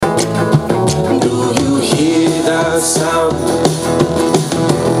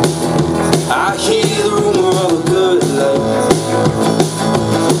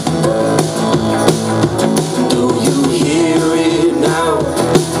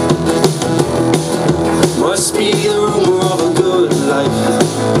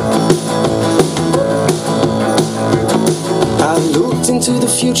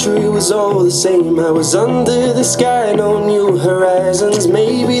future, it was all the same. I was under the sky, no new horizons.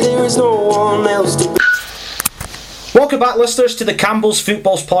 Maybe there is no one else to... Welcome back, listeners, to the Campbell's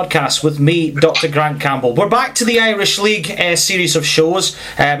Footballs podcast with me, Dr. Grant Campbell. We're back to the Irish League series of shows.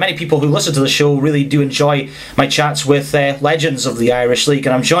 Many people who listen to the show really do enjoy my chats with legends of the Irish League,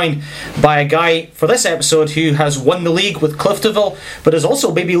 and I'm joined by a guy for this episode who has won the league with Cliftonville, but is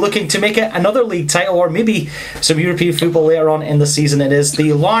also maybe looking to make it another league title or maybe some European football later on in the season. It is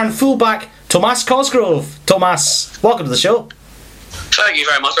the Larne fullback, Tomas Cosgrove. Tomas, welcome to the show. Thank you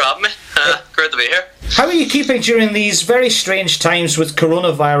very much for having me. Great to be here. How are you keeping during these very strange times with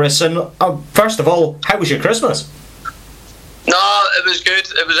coronavirus? And first of all, how was your Christmas? No, it was good.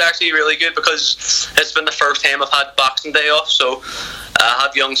 It was actually really good because it's been the first time I've had Boxing Day off. So I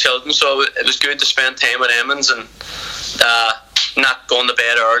have young children, so it was good to spend time with Emmons and not going to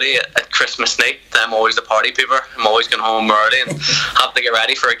bed early at Christmas night. I'm always the party pooper. I'm always going home early and have to get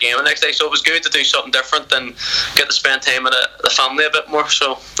ready for a game the next day. So it was good to do something different and get to spend time with the family a bit more.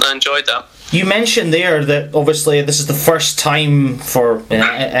 So I enjoyed that. You mentioned there that obviously this is the first time for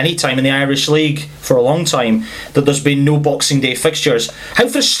any time in the Irish League for a long time that there's been no Boxing Day fixtures. How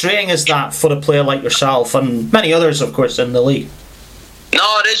frustrating is that for a player like yourself and many others, of course, in the league?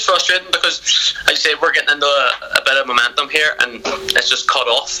 No, it is frustrating because, as you say, we're getting into a bit of momentum here and it's just cut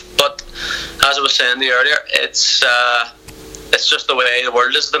off. But as I was saying to you earlier, it's just the way the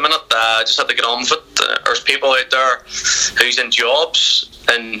world is at the minute. I just have to get on with it. There's people out there who's in jobs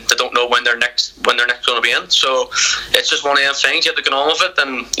and they don't know when they're next going to be in. So it's just one of them things. You have to get on with it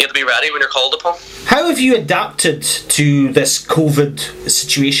and you have to be ready when you're called upon. How have you adapted to this COVID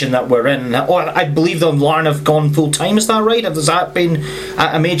situation that we're in? I believe the Larne have gone full time. Is that right? Has that been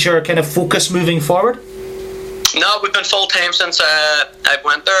a major kind of focus moving forward? No, we've been full time since I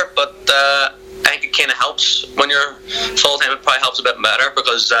went there, but I think it kind of helps when you're full time. It probably helps a bit better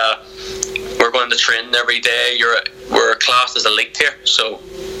because we're going to train every day. We're classed as elite here, so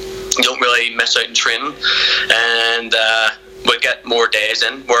you don't really miss out in training, and we get more days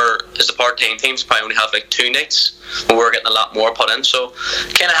in. As the part-time teams probably only have like 2 nights, but we're getting a lot more put in, so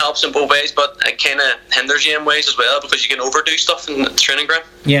it kind of helps in both ways, but it kind of hinders you in ways as well because you can overdo stuff in the training ground.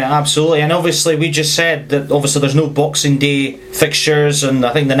 Yeah, absolutely. And obviously we just said that obviously there's no Boxing Day fixtures, and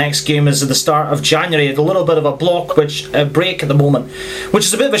I think the next game is at the start of January. It's a little bit of a break at the moment, which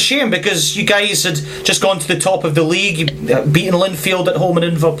is a bit of a shame because you guys had just gone to the top of the league, beaten Linfield at home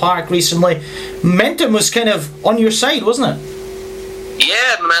in Inver Park recently. Momentum was kind of on your side, wasn't it?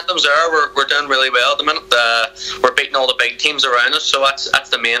 Yeah, momentum's there. We're doing really well at the minute. We're beating all the big teams around us, so that's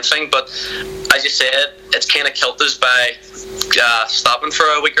the main thing. But as you said, it's kind of killed us by stopping for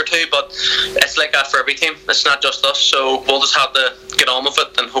a week or two. But it's like that for every team. It's not just us, so we'll just have to get on with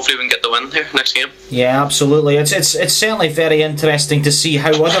it, and hopefully we can get the win here next game. Yeah, absolutely. It's certainly very interesting to see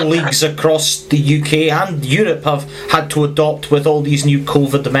how other leagues across the UK and Europe have had to adopt with all these new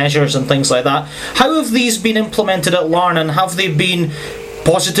COVID measures and things like that. How have these been implemented at Larne, and have they been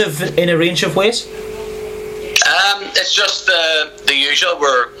positive in a range of ways? It's just the usual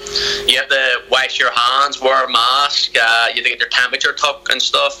where you have to wash your hands, wear a mask, you have to get your temperature took and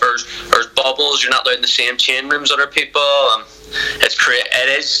stuff. There's bubbles. You're not allowed in the same chain rooms as other people.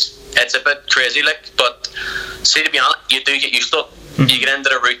 It's a bit crazy, but see, to be honest, you do get used to it. You get into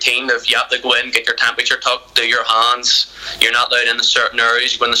the routine of you have to go in, get your temperature took, do your hands. You're not allowed in the certain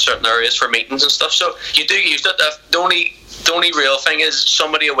areas. You go in the certain areas for meetings and stuff. So you do get used to it. The only real thing is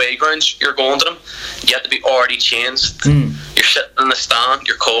some of the away grounds you're going to them, you have to be already changed. You're sitting in the stand,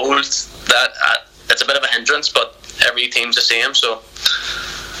 you're cold. It's a bit of a hindrance, but every team's the same. So.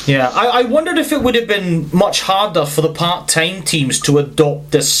 Yeah, I wondered if it would have been much harder for the part-time teams to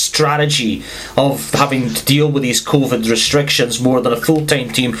adopt this strategy of having to deal with these COVID restrictions more than a full-time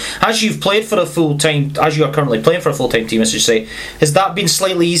team. As you are currently playing for a full-time team, as you say, has that been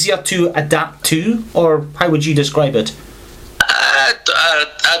slightly easier to adapt to, or how would you describe it?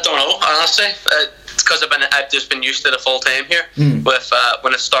 I don't know, honestly. Because I've just been used to the full-time here with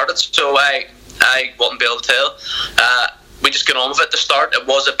when it started, so I wouldn't be able to tell. We just get on with it at the start. It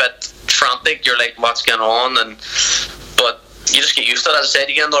was a bit frantic. You're like, what's going on? But you just get used to it. As I said,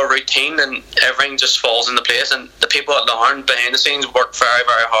 you get into a routine and everything just falls into place. And the people at Larne behind the scenes work very,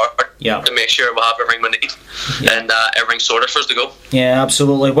 very hard to make sure we have everything we need and everything's sorted for us to go. Yeah,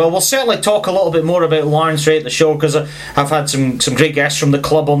 absolutely. Well, we'll certainly talk a little bit more about Larne throughout the show because I've had some great guests from the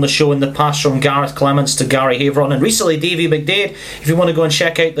club on the show in the past, from Gareth Clements to Gary Haveron, and recently Davy McDade. If you want to go and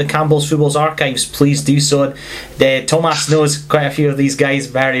check out the Campbell's Footballs archives, please do so. Tomas knows quite a few of these guys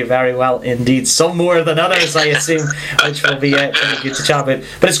very, very well indeed. Some more than others, I assume, which will be good to chat about.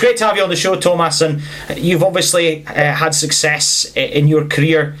 But it's great to have you on the show, Thomas, and you've obviously had success in your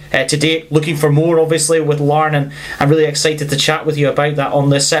career to date, looking for more obviously with Larne, and I'm really excited to chat with you about that on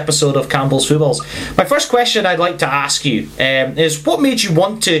this episode of Campbell's Footballs. My first question I'd like to ask you is, what made you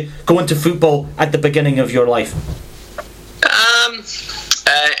want to go into football at the beginning of your life?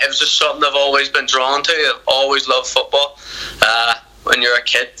 It was just something I've always been drawn to. I've always loved football. When you're a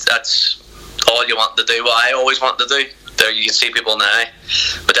kid, that's all you want to do. Well, I always wanted to do. There you can see people now,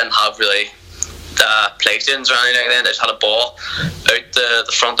 but didn't have really PlayStations or anything like that. I just had a ball out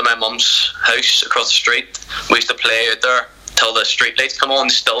the front of my mum's house across the street. We used to play out there till the street lights come on.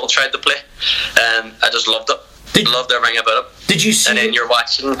 Still tried to play, and I just loved it. Loved everything about it. Did you see? And then you're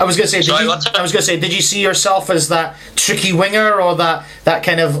watching. I was going to say, did you see yourself as that tricky winger or that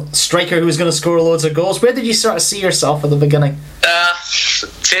kind of striker who was going to score loads of goals? Where did you sort of see yourself at the beginning?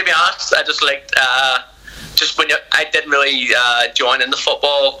 To be honest, I just liked. Just when I didn't really join into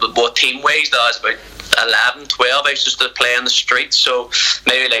football, but team ways. That I was about 11, 12. I used just to play in the streets, so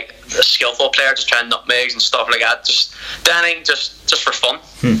maybe like a skillful player, just trying nutmegs and stuff like that. Just Danning, just for fun,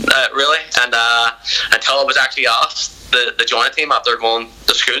 really. And until I was actually asked to join a team after going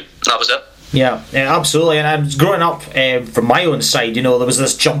to school, and that was it. Yeah, absolutely. And I was growing up from my own side, there was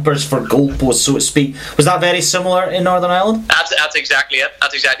this jumpers for goalposts, so to speak. Was that very similar in Northern Ireland? That's exactly it.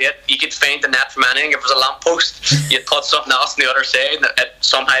 You could find the net from anything. If it was a lamppost, you'd put something else on the other side, and it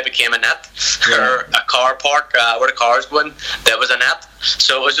somehow became a net. Yeah. Or a car park where the cars go in, there was a net.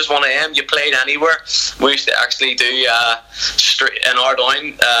 So it was just one of them. You played anywhere. We used to actually do street in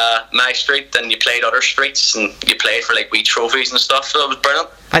Ardoyne, my street, and you played other streets, and you played for like wee trophies and stuff. So it was brilliant.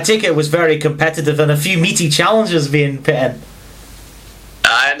 I take it was very competitive and a few meaty challenges being put in.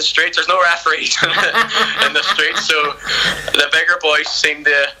 In the streets, there's no referees in the streets, so the bigger boys seem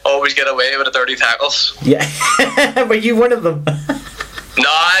to always get away with the dirty tackles. Yeah, were you one of them? No,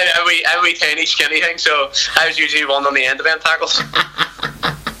 I'm a tiny skinny thing, so I was usually one on the end of them tackles.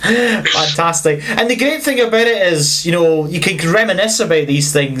 Fantastic. And the great thing about it is, you can reminisce about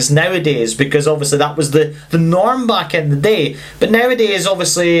these things nowadays, because obviously that was the norm back in the day. But nowadays,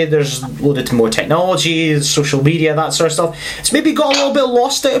 obviously, there's loaded more technology, social media, that sort of stuff. It's maybe got a little bit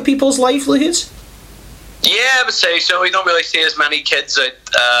lost out of people's livelihoods. Yeah, I would say so. We don't really see as many kids out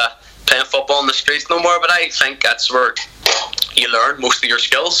playing football in the streets no more, but I think that's where you learn most of your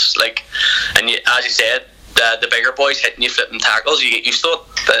skills. And as you said, the bigger boys hitting you, flipping tackles, you get used to it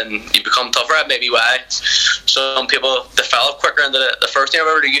and you become tougher. Maybe why some people develop quicker into the first year,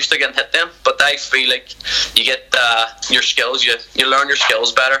 they're used to getting hit them. But I feel like you get your skills, you learn your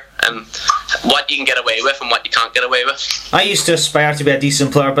skills better, and what you can get away with and what you can't get away with. I used to aspire to be a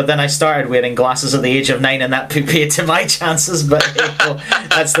decent player, but then I started wearing glasses at the age of 9, and that put paid to my chances. But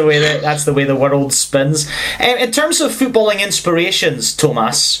that's the way the world spins. In terms of footballing inspirations,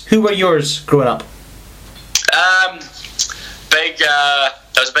 Thomas, who were yours growing up? I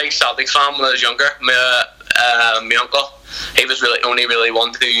was a big Celtic fan when I was younger. My uncle, he was only really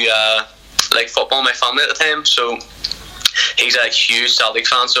one to like football in my family at the time, so he's a huge Celtic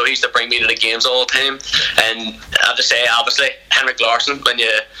fan, so he used to bring me to the games all the time. And I have to say, obviously, Henrik Larsson, when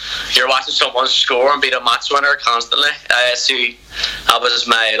you're watching someone score and be the match winner constantly, that was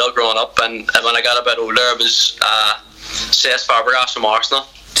my idol growing up. And when I got a bit older, it was Cesc Fabregas from Arsenal.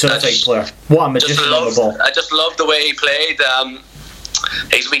 Terrific player. What a magician on the ball. I just loved the way he played.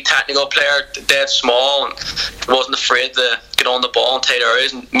 He's a wee technical player, dead small, and wasn't afraid to get on the ball in tight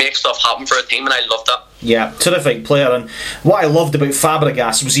areas and make stuff happen for a team, and I loved that. Yeah, terrific player. And what I loved about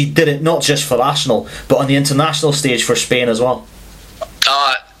Fabregas was he did it not just for Arsenal, but on the international stage for Spain as well.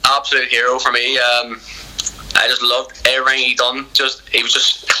 Absolute hero for me. I just loved everything he done. He was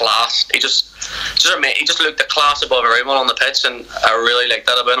just class. He just looked a class above everyone on the pitch, and I really liked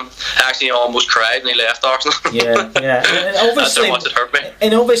that about him. I actually almost cried when he left Arsenal. Yeah. And obviously, that's how much it hurt me.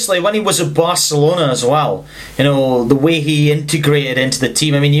 And obviously, when he was at Barcelona as well, the way he integrated into the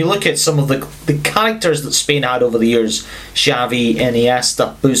team. I mean, you look at some of the characters that Spain had over the years: Xavi,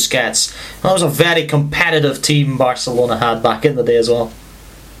 Iniesta, Busquets. That was a very competitive team Barcelona had back in the day as well.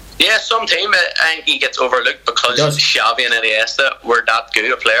 Yeah, some team I think he gets overlooked because Xavi and Iniesta were that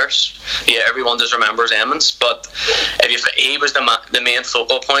good of players. Yeah, everyone just remembers Emmons, but he was the main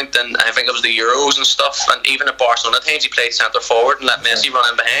focal point, and I think it was the Euros and stuff. And even at Barcelona times, he played centre forward and let Messi run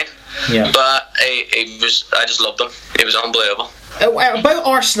in behind. Yeah. But I just loved him. He was unbelievable. About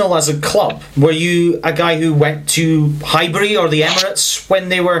Arsenal as a club, were you a guy who went to Highbury or the Emirates when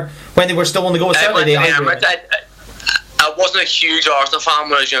they were still on the go? I went to the Emirates. I wasn't a huge Arsenal fan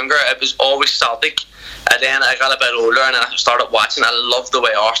when I was younger. It was always Celtic. And then I got a bit older and I started watching. I love the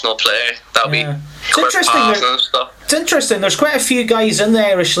way Arsenal play. That would be quick passing and stuff. It's interesting. There's quite a few guys in the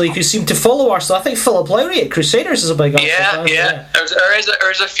Irish League who seem to follow Arsenal. I think Philip Lowry at Crusaders is a big Arsenal fan. Yeah.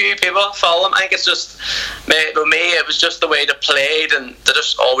 There's a few people follow him. I think it's just with me. It was just the way they played, and they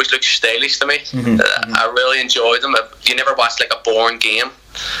just always looked stylish to me. I really enjoyed them. You never watched like a boring game.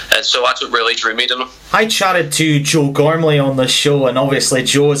 And so that's what really drew me to them. I chatted to Joe Gormley on the show, and obviously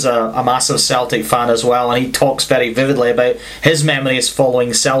Joe's a massive Celtic fan as well, and he talks very vividly about his memories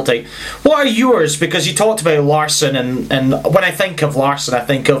following Celtic. What are yours? Because you talked about Larsson, and when I think of Larsson, I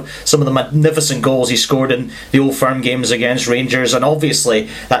think of some of the magnificent goals he scored in the Old Firm games against Rangers, and obviously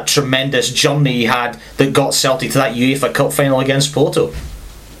that tremendous journey he had that got Celtic to that UEFA Cup final against Porto.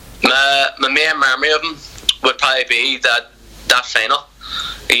 My main memory of him would probably be that final.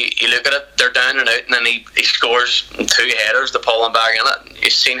 You look at it, they're down and out, and then he scores 2 headers to pull them back in it.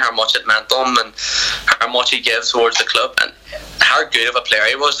 You've seen how much it meant to him and how much he gives towards the club, and how good of a player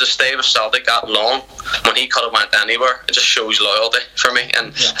he was to stay with Celtic that long when he could have went anywhere. It just shows loyalty for me, and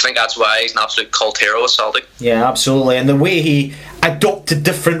I think that's why he's an absolute cult hero with Celtic. Yeah, absolutely. And the way he adopted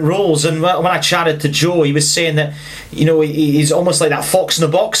different roles, and when I chatted to Joe, he was saying that, you know, he's almost like that fox in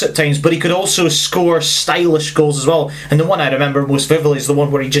the box at times, but he could also score stylish goals as well. And the one I remember most vividly is the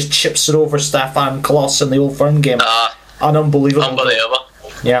one where he just chips it over Stefan Kloss in the Old Firm game. Unbelievable.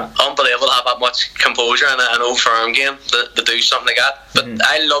 Yeah, unbelievable to have that much composure in an Old Firm game to do something like that. But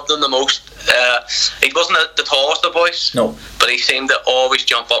I loved him the most. He wasn't the tallest of boys, no, but he seemed to always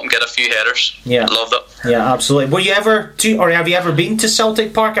jump up and get a few headers. Yeah, loved it. Yeah, absolutely. Were you ever or have you ever been to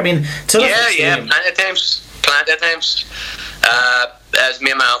Celtic Park? I mean, yeah, plenty of times. As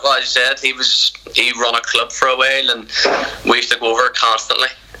me and my uncle, as you said, he run a club for a while, and we used to go over constantly.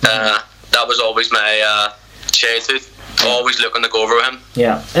 That was always my childhood. Always looking to go over with him.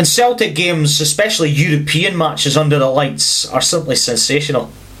 Yeah, and Celtic games, especially European matches under the lights, are simply sensational.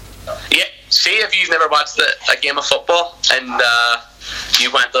 Yeah, see if you've never watched a game of football and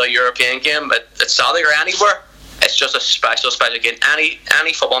you went to a European game at Celtic or anywhere, it's just a special game.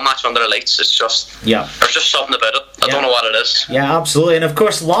 Any football match under the lights, it's just there's just something about it. I don't know what it is. Yeah, absolutely. And of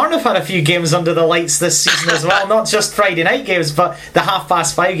course, Larne have had a few games under the lights this season as well. Not just Friday night games, but the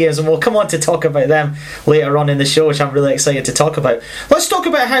 5:30 games, and we'll come on to talk about them later on in the show, which I'm really excited to talk about. Let's talk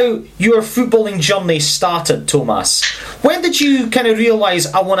about how your footballing journey started, Thomas. When did you kind of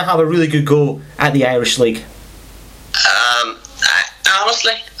realise I want to have a really good go at the Irish League?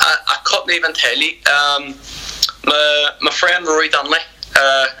 Honestly, I couldn't even tell you. My friend Rory Dunley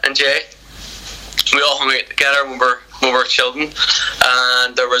and Jay, we all hung out together when we were children,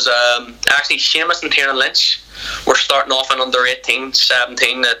 and there was actually Seamus and Tiernan Lynch were starting off in under 18,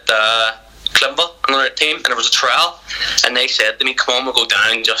 17 at Clinville, another team, and there was a trial, and they said to me, "Come on, we'll go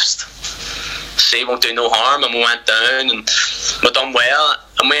down, just see, won't do no harm." And we went down, and we done well,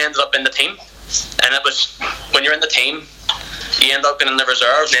 and we ended up in the team. And it was, when you're in the team, you end up getting in the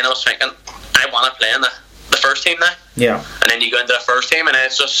reserves, and then I was thinking, I want to play in the first team now. Yeah. And then you go into the first team, and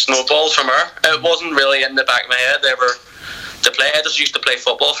it's just snowballs from there. It wasn't really in the back of my head ever to play. I just used to play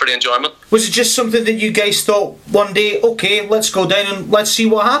football for the enjoyment. Was it just something that you guys thought one day, okay, let's go down and let's see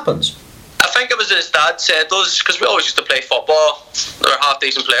what happens? I think it was his dad said those, because we always used to play football. They were half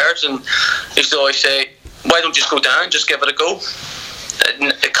decent players, and he used to always say, why don't you just go down, just give it a go.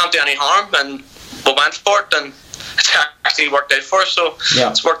 It can't do any harm, and we went for it, and it's actually worked out for us, so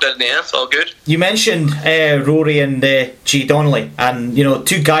it's worked out in the end. It's all good. You mentioned Rory and G. Donnelly, and you know,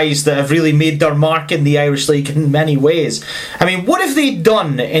 two guys that have really made their mark in the Irish League in many ways. I mean, what have they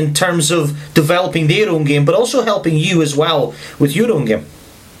done in terms of developing their own game, but also helping you as well with your own game?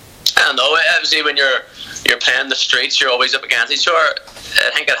 I don't know. Obviously, when you're playing the streets, you're always up against each other.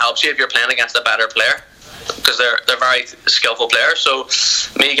 I think it helps you if you're playing against a better player, because they're very skillful players. So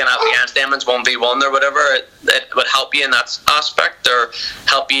me getting up against them in 1v1 or whatever, it would help you in that aspect, or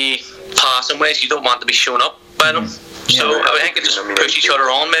help you pass in ways you don't want to be shown up by them. So I think it just push each other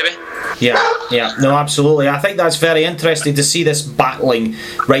on, maybe. Yeah, no, absolutely. I think that's very interesting to see this battling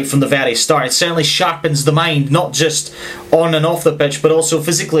right from the very start. It certainly sharpens the mind, not just on and off the pitch, but also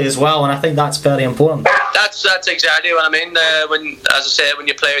physically as well, and I think that's very important. That's exactly what I mean. When, as I said, when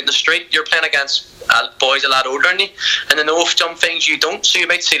you play out in the street, you're playing against boys a lot older than you, and they know some things you don't, so you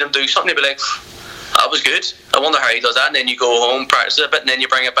might see them do something, you'll be like, that was good, I wonder how he does that, and then you go home, practice it a bit, and then you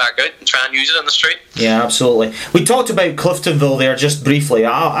bring it back out and try and use it in the street. Yeah, absolutely. We talked about Cliftonville there just briefly.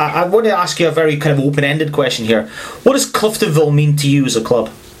 I want to ask you a very kind of open-ended question here. What does Cliftonville mean to you as a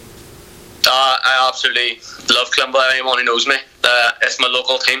club? I absolutely love Cliftonville. Anyone who knows me, it's my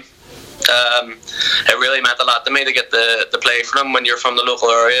local team. It really meant a lot to me to get the play for them when you're from the local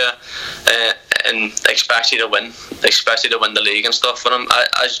area. and expect you to win the league and stuff. And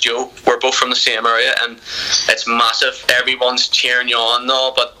as Joe, we're both from the same area, and it's massive. Everyone's cheering you on,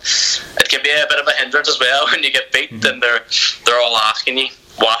 though, but it can be a bit of a hindrance as well when you get beat, and they're all asking you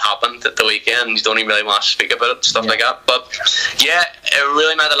what happened at the weekend. You don't even really want to speak about it, stuff like that. But yeah, it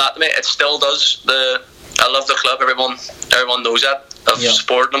really meant a lot to me. It still does. I love the club. Everyone knows that. I've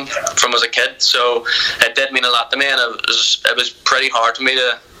supported them from as a kid, so it did mean a lot to me, and it was pretty hard for me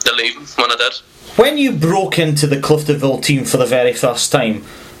to leave them when I did. When you broke into the Cliftonville team for the very first time,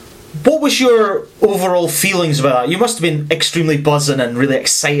 what was your overall feelings about that? You must have been extremely buzzing and really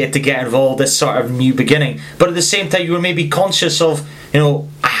excited to get involved, this sort of new beginning, but at the same time you were maybe conscious of,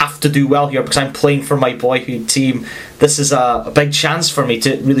 I have to do well here because I'm playing for my boyhood team. This is a big chance for me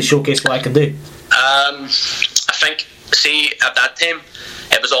to really showcase what I can do. I think, at that time,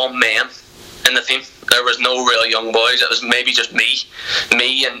 it was all men in the team. There was no real young boys. It was maybe just me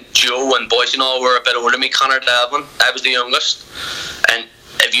and Joe and boys and all were a bit older than me. Connor Devlin, I was the youngest, and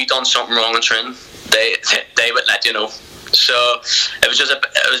if you done something wrong in training, they would let you know. So it was just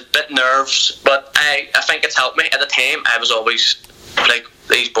it was a bit nerves, but I think it's helped me. At the time, I was always like,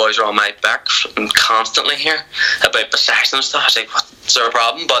 these boys are on my back constantly here about possession and stuff. I was like, what's their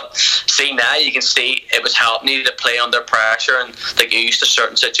problem? But see, now you can see it was helping you to play under pressure and to get used to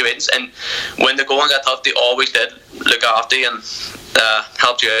certain situations. And when the going got tough, they always did look after you and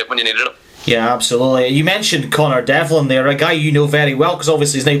helped you out when you needed it. Yeah, absolutely. You mentioned Connor Devlin there, a guy you know very well because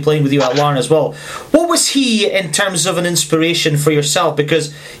obviously he's now playing with you at Larne as well. What was he in terms of an inspiration for yourself?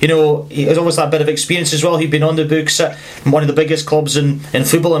 Because, he has always that bit of experience as well. He'd been on the books at one of the biggest clubs in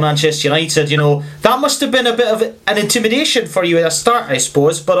football in Manchester United. That must have been a bit of an intimidation for you at the start, I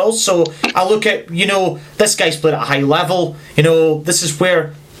suppose. But also, I look at, this guy's played at a high level. This is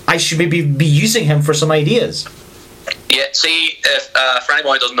where I should maybe be using him for some ideas. Yeah, see, if for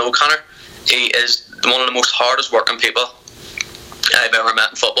anyone who doesn't know Connor, he is one of the most hardest working people I've ever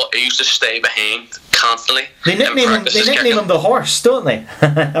met in football. He used to stay behind constantly. They nickname him the horse, don't they?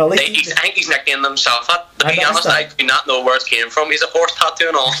 I think he's nicknamed himself that. To be honest, I do not know where it came from. He's a horse tattoo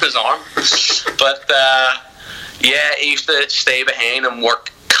on his arm. But he used to stay behind and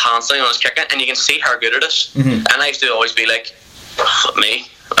work constantly on his kicking, and you can see how good it is. And I used to always be like, me,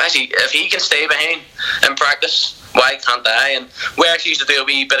 if he can stay behind in practice, why can't I? And we actually used to do a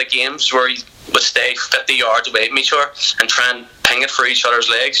wee bit of games where he would stay 50 yards away from each other and try and ping it for each other's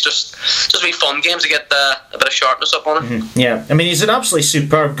legs. Just wee fun games to get a bit of sharpness up on him. Yeah, he's an absolutely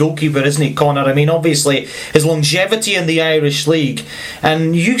superb goalkeeper, isn't he, Connor? Obviously his longevity in the Irish League,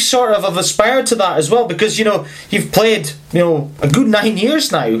 and you sort of have aspired to that as well because you've played a good 9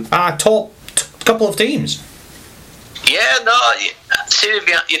 years now at top couple of teams. Yeah, no, see,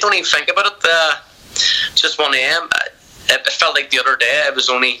 you don't even think about it. Just 1 a.m. It felt like the other day. I was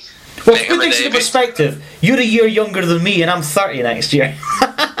only. Well, put things into perspective. You're a year younger than me, and I'm 30 next year.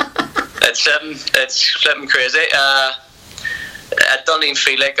 It's flipping crazy. I don't even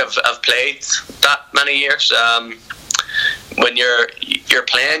feel like I've played that many years. When you're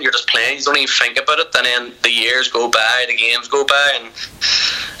playing, you're just playing. You don't even think about it, and then the years go by, the games go by, and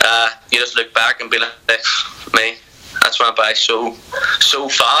you just look back and be like, me. That's went by so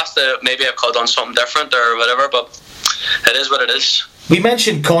fast that maybe I could have done something different or whatever, but it is what it is. We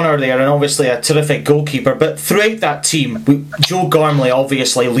mentioned Connor there, and obviously a terrific goalkeeper, but throughout that team, Joe Gormley,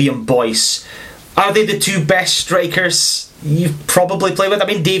 obviously, Liam Boyce, are they the two best strikers you've probably played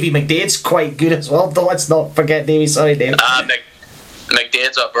with? Davy McDade's quite good as well, though. Let's not forget Davy. Sorry, Davy.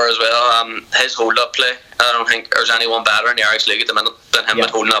 McDade's up there as well. His hold-up play, I don't think there's anyone better in the Irish League at the minute than him at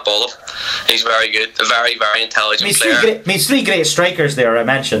holding up ball up. He's very good, a very, very intelligent player. Three great strikers there, I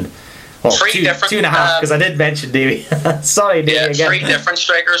mentioned. Well, two and a half, because I did mention Davy. Sorry, Davy. Yeah, again. 3 different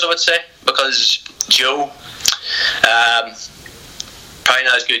strikers, I would say, because Joe, probably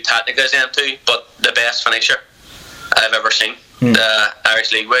not as good technically as them two, but the best finisher I've ever seen. The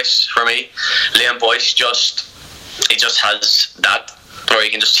Irish League ways for me. Liam Boyce he just has that where he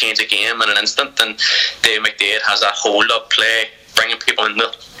can just change a game in an instant, and Dave McDade has that hold up play, bringing people into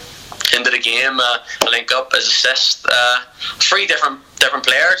the game, link up, his assist. 3 different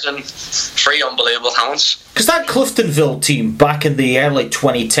players and 3 unbelievable talents. Because that Cliftonville team back in the early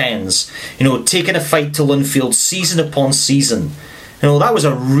 2010s, taking a fight to Linfield season upon season, that was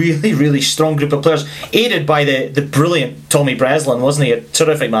a really, really strong group of players, aided by the brilliant Tommy Breslin, wasn't he? A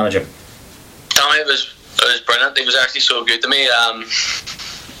terrific manager. Tommy was brilliant. He was actually so good to me.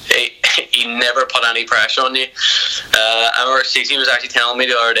 He never put any pressure on you. I remember Cece was actually telling me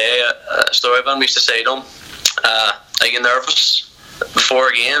the other day a story about him. We used to say to him, are you nervous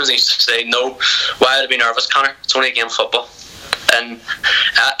before games? He used to say, no. Why would I be nervous, Connor? It's only a game of football. and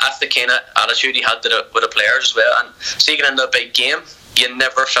that's the kind of attitude he had with the players as well. And seeing into a big game, you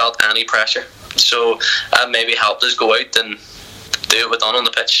never felt any pressure, so that maybe helped us go out and do it with on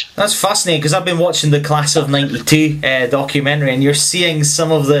the pitch. That's fascinating, because I've been watching the Class of '92 documentary, and you're seeing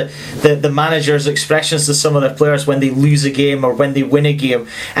some of the managers' expressions to some of their players when they lose a game or when they win a game,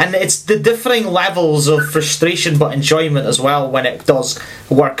 and it's the differing levels of frustration but enjoyment as well when it does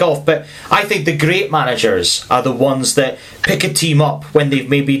work off. But I think the great managers are the ones that pick a team up when they've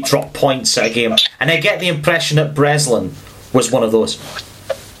maybe dropped points at a game, and I get the impression that Breslin was one of those.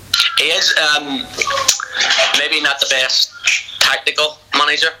 He is maybe not the best tactical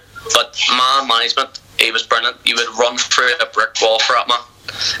manager, but man management, he was brilliant. He would run through a brick wall for it, man,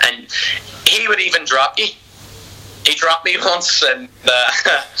 and he would even drop you. He dropped me once, and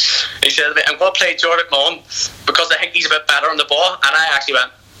he said to me, "I'm going to play Jordan Mullen because I think he's a bit better on the ball," and I actually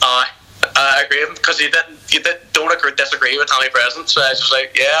went, I agree with him, because don't disagree with Tommy Breslin. So I was just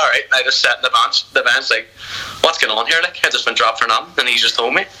like, yeah, alright. And I just sat in the bench like, what's going on here? Like, I've just been dropped for nothing, and he just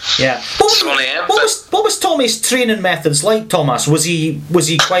told me. Yeah. What was Tommy's training methods like, Thomas? Was he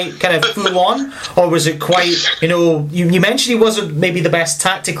quite kind of full on, or was it quite, you mentioned he wasn't maybe the best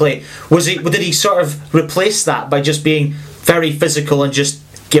tactically. Did he sort of replace that by just being very physical and just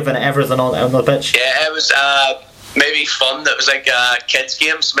giving it everything on the pitch? Yeah, it was maybe fun. It was like kids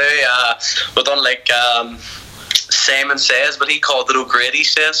games. Maybe we done like Simon Says, but he called it O'Grady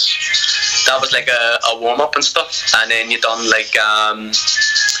Says. That was like a warm up and stuff, and then you done like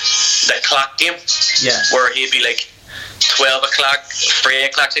the clock game, where he'd be like 12 o'clock, 3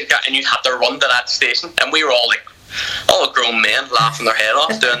 o'clock, and you had to run to that station, and we were all like all grown men laughing their head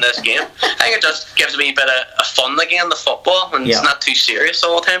off doing this game. I think it just gives me a bit of fun again, the football, and it's not too serious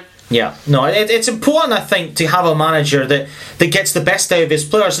all the time. Yeah, no, it's important, I think, to have a manager that gets the best out of his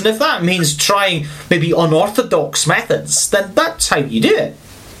players, and if that means trying maybe unorthodox methods, then that's how you do it.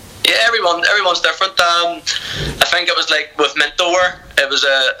 Yeah, everyone's different. I think it was like with Minto, where it was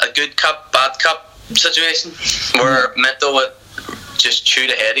a good cup, bad cup situation, where Minto would just chew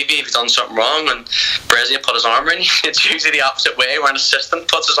the head of you if you've done something wrong, and Brescia put his arm around you. It's usually the opposite way, where an assistant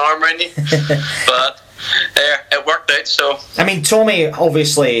puts his arm around you. But it worked out. So I mean, Tommy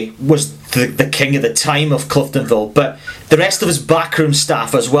obviously was the king of the time of Cliftonville, but the rest of his backroom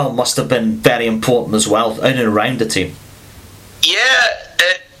staff as well must have been very important as well, in and around the team. Yeah,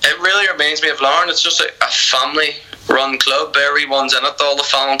 it really reminds me of Lauren. It's just a family run club. Everyone's in it, all the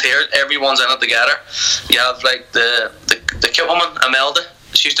volunteers, everyone's in it together. You have like the kit woman, Imelda.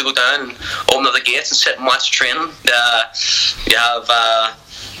 She used to go down and open up the gates and sit and watch training. You have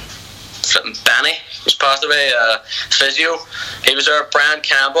Benny, who's passed away, physio. He was there. Brian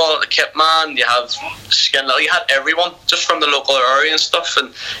Campbell, the kit man. You have Skinner. You had everyone just from the local area and stuff,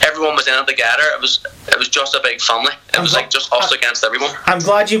 and everyone was in it together. It was just a big family. It was like just us against everyone. I'm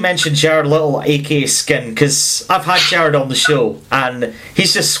glad you mentioned Jared Little, aka Skin, because I've had Jared on the show, and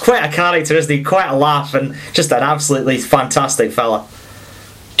he's just quite a character, isn't he? Quite a laugh, and just an absolutely fantastic fella.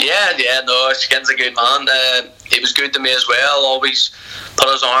 Yeah, no, Skin's a good man. He was good to me as well. Always put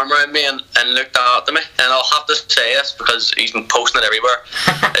his arm around me and looked after me. And I'll have to say this because he's been posting it everywhere.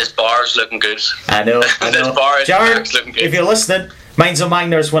 His bar's looking good. I know. His bar is Jared, looking good. If you're listening, mine's a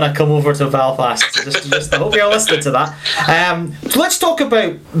Magners when I come over to Belfast. Just I hope you're listening to that. So let's talk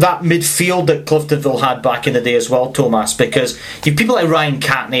about that midfield that Cliftonville had back in the day as well, Thomas, because you have people like Ryan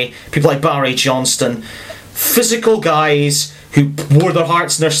Catney, people like Barry Johnston, physical guys who wore their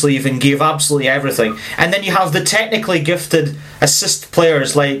hearts in their sleeve and gave absolutely everything. And then you have the technically gifted assist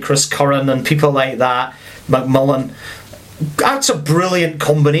players like Chris Curran and people like that, McMullen. That's a brilliant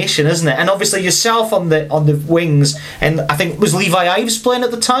combination, isn't it? And obviously yourself on the wings, and I think was Levi Ives playing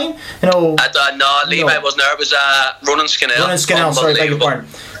at the time. No, Levi wasn't there. It was Ronan Skinnell. Ronan Skinnell, sorry, beg your pardon.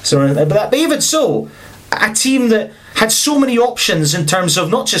 So, but even so, a team that had so many options in terms of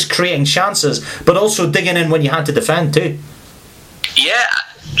not just creating chances, but also digging in when you had to defend too. Yeah,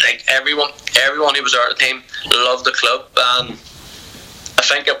 like everyone who was there at the time loved the club. I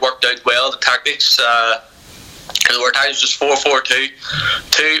think it worked out well. The tactics, the tactics was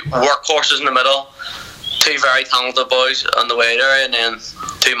 4-4-2, two workhorses in the middle, two very talented boys on the way there, and then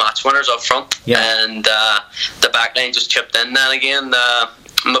two match winners up front. Yeah. And the back line just chipped in then again.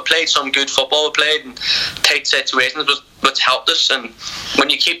 We played some good football. We played in tight situations, which helped us. And when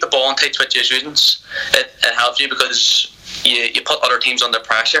you keep the ball in tight situations, it helps you because you put other teams under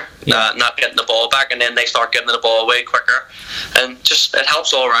pressure, not getting the ball back, and then they start getting the ball away quicker, and just it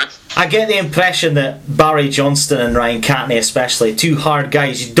helps all around. I get the impression that Barry Johnston and Ryan Catney, especially, two hard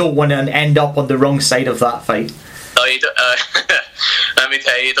guys, you don't want to end up on the wrong side of that fight. No, you don't. I let me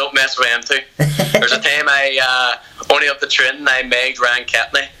tell you, don't mess with him too. There's a time I only up the train, I made Ryan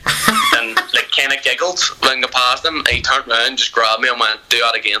Ketney and like kind of giggled when I passed him, and he turned around, just grabbed me and went, "Do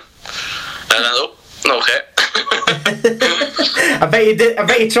that again." And I went, "Oh, okay." I bet you did. I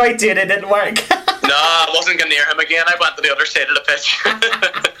bet you tried to and it didn't work. No, I wasn't going near him again. I went to the other side of the pitch.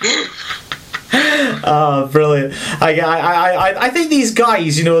 Oh, brilliant! I think these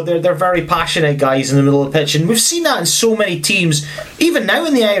guys, you know, they're very passionate guys in the middle of the pitch, and we've seen that in so many teams. Even now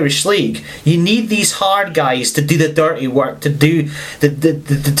in the Irish League, you need these hard guys to do the dirty work, to do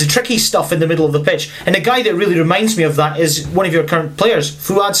the tricky stuff in the middle of the pitch. And the guy that really reminds me of that is one of your current players,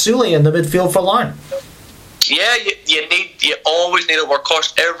 Fuad Souley, in the midfield for Larne. Yeah, you always need a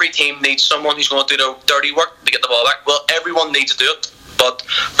workhorse. Every team needs someone who's going to do the dirty work to get the ball back. Well, everyone needs to do it, but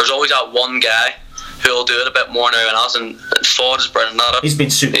there's always that one guy who'll do it a bit more now than us, and Fuad is brilliant at it. He's been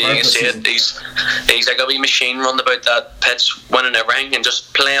super. You can see it. He's like a wee machine running about that pitch, winning everything, and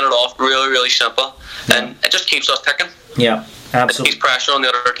just playing it off really, really simple, and it just keeps us ticking. Yeah, absolutely. It keeps pressure on the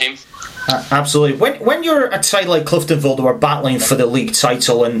other team. Absolutely. When you're a side like Cliftonville that were battling for the league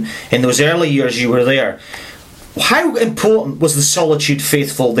title, and in those early years you were there, how important was the Solitude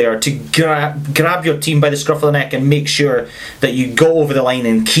faithful there to grab your team by the scruff of the neck and make sure that you go over the line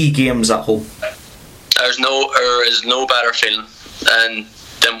in key games at home? There is no better feeling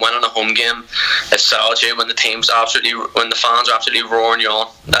than winning a home game at Solitude when the fans are absolutely roaring you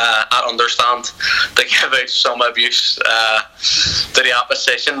on. I understand they give out some abuse to the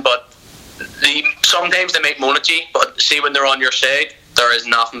opposition, but sometimes they make moan at you, but see, when they're on your side, there is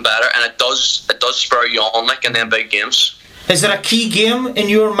nothing better, and it does spur you on, like in them big games. Is there a key game in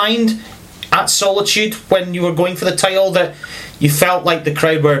your mind at Solitude when you were going for the title that you felt like the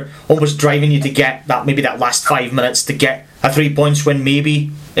crowd were almost driving you to get that last 5 minutes to get a 3 points win?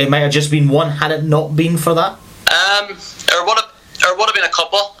 Maybe it might have just been one had it not been for that. Or would have been a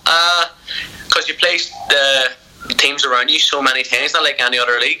couple, because you placed the teams around you so many times, not like any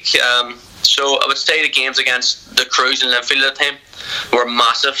other league. So I would say the games against the Crews and Linfield at the time were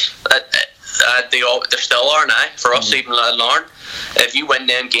massive. They still are now for us, even at Larne. If you win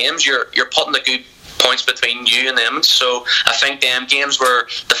them games, you're putting the good points between you and them. So I think them games where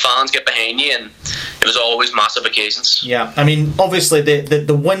the fans get behind you, and it was always massive occasions. Yeah, I mean, obviously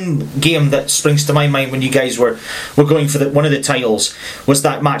the one game that springs to my mind when you guys were going for one of the titles was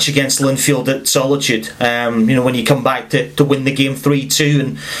that match against Linfield at Solitude. You know, when you come back to win the game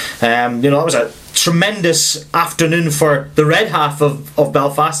 3-2, and you know, that was a tremendous afternoon for the red half of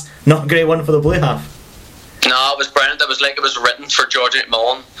Belfast. Not a great one for the blue half. No, it was brilliant. It was like it was written for George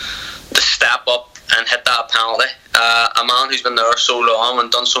McMullen to step up and hit that penalty. A man who's been there so long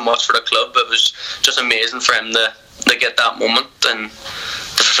and done so much for the club. It was just amazing for him to get that moment and to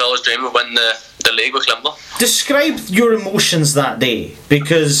fulfil his dream of win the league with Cliftonville. Describe your emotions that day,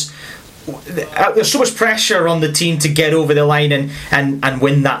 because there's so much pressure on the team to get over the line and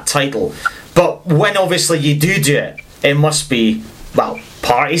win that title. But when obviously you do it, it must be, well,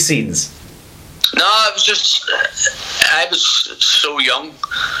 party scenes. No, it was just I was so young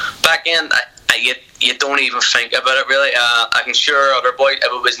back then. You don't even think about it really. I can sure other boys, if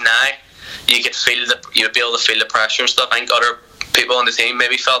it was now, you'd be able to feel the pressure and stuff. I think other people on the team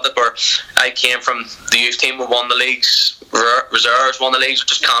maybe felt it, where I came from the youth team, we won the leagues, reserves won the leagues,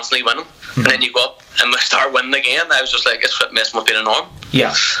 just constantly winning. And then you go up and we start winning again. I was just like, it's what must be the norm.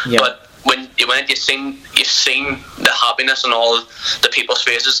 Yeah. But when you went, you've seen the happiness on all the people's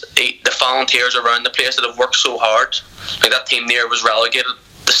faces. The volunteers around the place that have worked so hard. Like that team there was relegated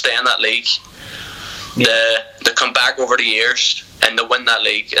to stay in that league. Yeah. To come back over the years and to win that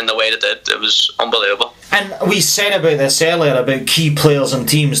league in the way that it was unbelievable. And we said about this earlier about key players and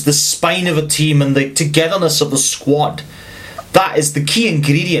teams, the spine of a team and the togetherness of the squad. That is the key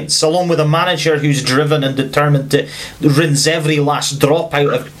ingredients, along with a manager who's driven and determined to rinse every last drop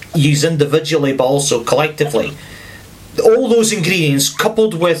out of you individually but also collectively. All those ingredients,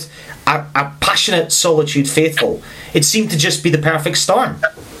 coupled with a passionate Solitude faithful, it seemed to just be the perfect storm.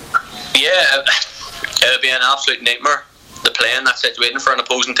 Yeah, it would be an absolute nightmare to play in that situation for an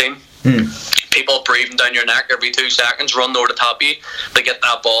opposing team. People breathing down your neck every 2 seconds, running over the top of you to get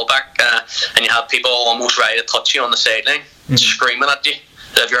that ball back, and you have people almost ready to touch you on the sideline, screaming at you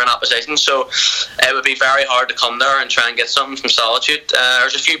if you're in opposition. So it would be very hard to come there and try and get something from Solitude.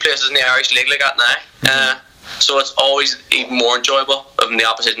 There's a few places in the Irish League like that now, so it's always even more enjoyable than the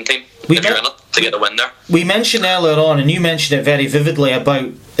opposition team if you're in it. to get a win there. We mentioned earlier on, and you mentioned it very vividly,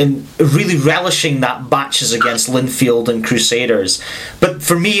 about really relishing that matches against Linfield and Crusaders. But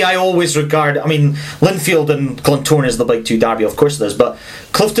for me, I always regard, Linfield and Glentoran is the Big Two derby, of course it is, but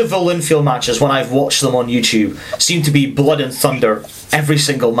Cliftonville-Linfield matches, when I've watched them on YouTube, seem to be blood and thunder every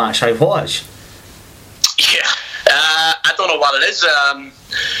single match I watch. Yeah, I don't know what it is.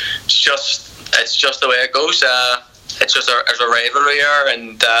 It's just the way it goes. It's just there's a rivalry here,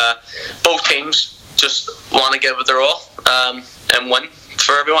 and both teams just want to give it their all and win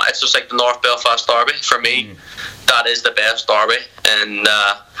for everyone. It's just like the North Belfast derby. For me, that is the best derby in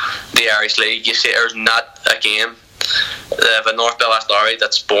the Irish League. You see, there's not a game of a North Belfast derby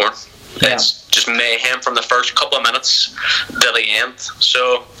that's boring. Yeah. It's just mayhem from the first couple of minutes to the end.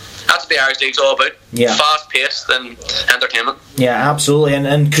 So that's what the Irish League's all about. Yeah. Fast-paced and entertainment. Yeah, absolutely.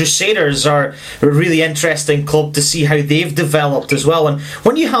 And Crusaders are a really interesting club to see how they've developed as well. And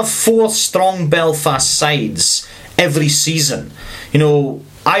when you have 4 strong Belfast sides every season,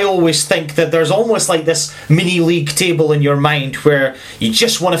 I always think that there's almost like this mini league table in your mind where you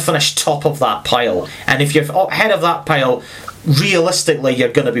just want to finish top of that pile. And if you're ahead of that pile, realistically,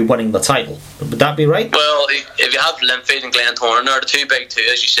 you're going to be winning the title. Would that be right? Well, if you have Linfield and Glentoran, they're the two big two,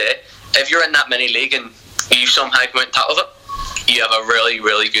 as you say. If you're in that mini league and you somehow come out on top of it, you have a really,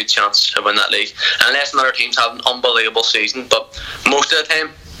 really good chance to win that league. Unless another team's had an unbelievable season, but most of the time,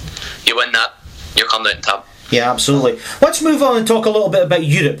 you win that, you're coming out on top. Yeah, absolutely. Let's move on and talk a little bit about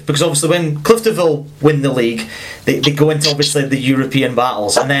Europe, because obviously when Cliftonville win the league, they go into obviously the European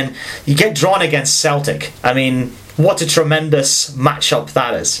battles, and then you get drawn against Celtic. What a tremendous matchup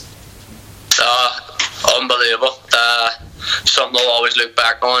that is. Unbelievable. Something I'll always look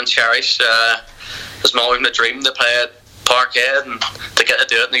back on and cherish. It's always been a dream to play at Parkhead and to get to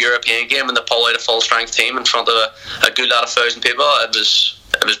do it in the European game and to pull out a full strength team in front of a good lot of 1,000 people.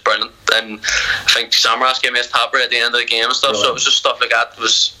 It was brilliant, and I think Samaras gave me his tapper at the end of the game and stuff. Brilliant. So it was just stuff like that. It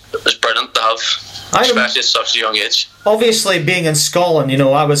was brilliant to have, especially at such a young age. Obviously, being in Scotland,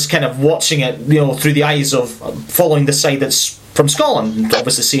 I was kind of watching it, through the eyes of following the side that's from Scotland, and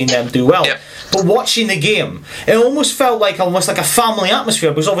obviously seeing them do well. Yep. But watching the game, it almost felt like a family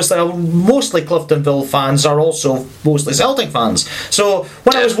atmosphere, because obviously mostly Cliftonville fans are also mostly Celtic fans. So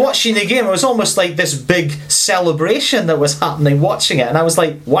when I was watching the game, it was almost like this big celebration that was happening watching it, and I was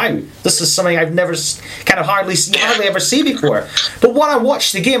like, wow, this is something I've never hardly ever seen before. But when I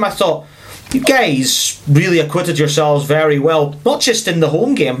watched the game, I thought, you guys really acquitted yourselves very well, not just in the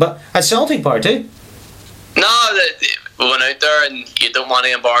home game, but at Celtic Park too. No, we went out there and you don't want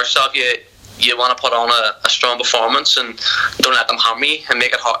to embarrass yourself. You want to put on a strong performance and don't let them hammer you and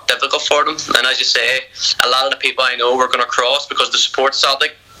make it difficult for them. And as you say, a lot of the people I know were going to cross because they support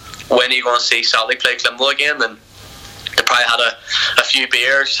Celtic. When are you going to see Celtic play Cliftonville again? And they probably had a few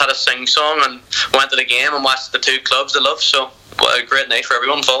beers, had a sing-song and went to the game and watched the two clubs they love. So what a great night for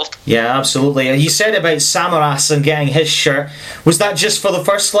everyone involved. Yeah, absolutely. You said about Samaras and getting his shirt. Was that just for the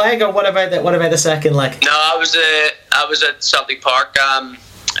first leg, or what about the second leg? No, I was at Celtic Park.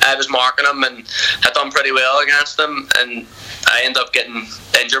 I was marking him and had done pretty well against him, and I ended up getting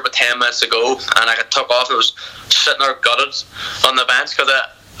injured with 10 minutes to go, and I got took off and I was sitting there gutted on the bench because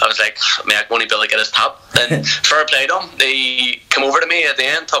I was like, man, I can only be able to get his top. And fair play to him. He came over to me at the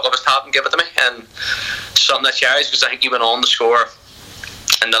end, took off his top and gave it to me, and something that cherished because I think he went on to score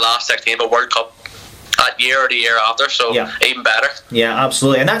in the last 16 of a World Cup that year or the year after, so yeah. Even better. Yeah,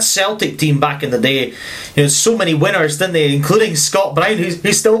 absolutely. And that Celtic team back in the day, so many winners, didn't they? Including Scott Brown,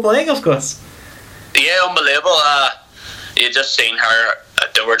 who's still playing, of course. Yeah, unbelievable. You just seen her.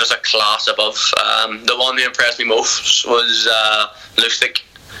 They were just a class above. The one who impressed me most was Lustig.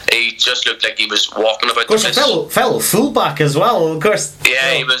 He just looked like he was walking about. Of course, a fellow fullback as well. Of course.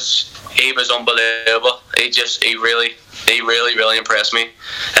 Yeah, he was unbelievable. He really impressed me.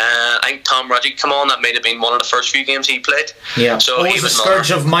 I think Tom Rudgy come on. That might have been one of the first few games he played. Yeah. So he was the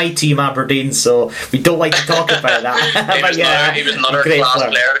scourge of my team, Aberdeen. So we don't like to talk about that. he was another class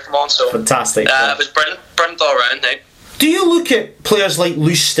player to come on. So fantastic. It was brilliant all around. Do you look at players like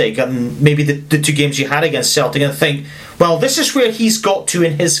Lustig and maybe the two games you had against Celtic and think, well, this is where he's got to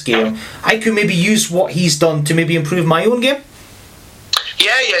in his game. I could maybe use what he's done to maybe improve my own game?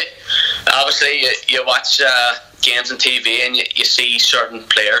 Yeah. Obviously, you watch games on TV and you see certain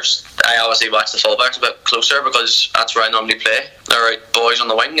players. I obviously watch the fullbacks a bit closer because that's where I normally play. They're out boys on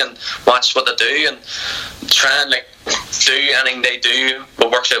the wing and watch what they do and try and do anything they do what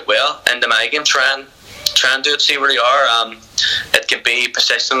works out well into my game. Try and do it, see where you are. It could be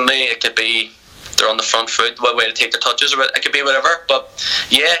positionally, it could be they're on the front foot, what way to take their touches, or it could be whatever. But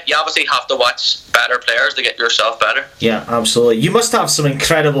yeah, you obviously have to watch better players to get yourself better. Yeah, absolutely. You must have some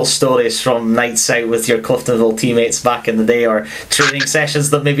incredible stories from nights out with your Cliftonville teammates back in the day, or training sessions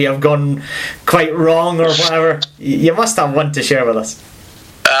that maybe have gone quite wrong or whatever. You must have one to share with us.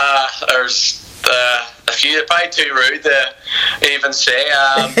 There's a few, probably too rude to even say.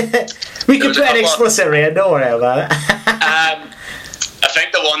 We could put an explicit rating, don't worry about it. I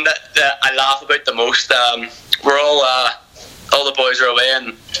think the one that I laugh about the most, we're all the boys are away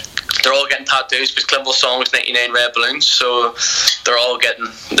and they're all getting tattoos because Cliftonville Song's 99 red balloons, so they're all getting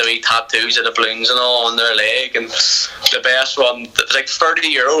the wee tattoos of the balloons and all on their leg. And the best one, it was like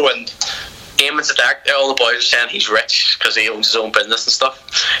 €30, and Eamon's attack, all the boys are saying he's rich because he owns his own business and stuff.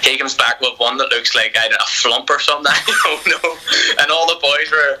 He comes back with one that looks like a flump or something. I don't know. And all the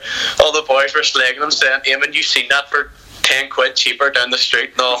boys were slagging him, saying, "Eamon, you seen that for £10 cheaper down the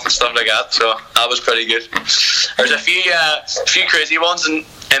street," and all stuff like that. So that was pretty good. There's a few crazy ones in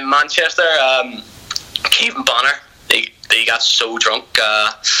Manchester. Kevin Bonner, he got so drunk,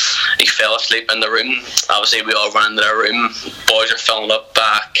 he fell asleep in the room. Obviously, we all ran into their room. Boys are filling up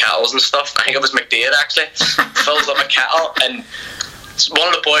kettles and stuff. I think it was McDade actually. Fills up a kettle, and one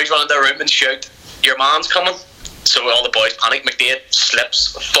of the boys ran into their room and shout, "Your man's coming." So all the boys panic. McDade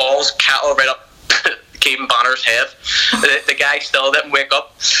slips, falls, kettle right up Kevin Bonner's head. The guy still didn't wake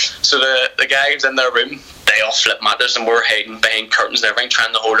up. So the guys in their room, they all flip matters, and we're hiding behind curtains and everything,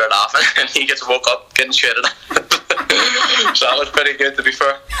 trying to hold her laughing, and he gets woke up getting shredded. So that was pretty good, to be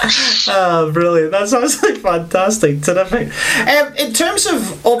fair. Oh, brilliant. That sounds like fantastic. Terrific. In terms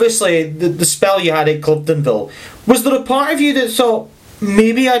of, obviously, the spell you had at Cliftonville, was there a part of you that thought,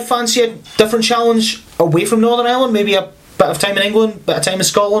 maybe I'd fancy a different challenge away from Northern Ireland, maybe a bit of time in England, bit of time in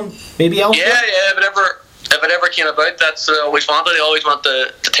Scotland, maybe elsewhere? Yeah, if it ever came about, that's what I always wanted. I always want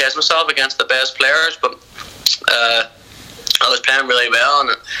to test myself against the best players, but I was playing really well,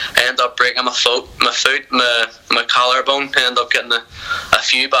 and I ended up breaking my foot, my collarbone. I ended up getting a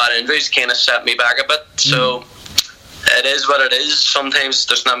few bad injuries, kind of set me back a bit. So it is what it is. Sometimes it's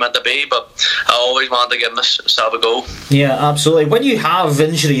just not meant to be, but I always wanted to give myself a go. Yeah, absolutely. When you have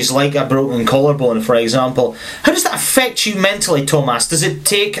injuries like a broken collarbone, for example, how does that affect you mentally, Thomas? Does it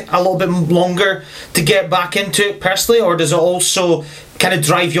take a little bit longer to get back into it personally, or does it also kind of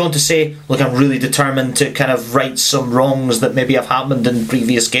drive you on to say, look, I'm really determined to kind of right some wrongs that maybe have happened in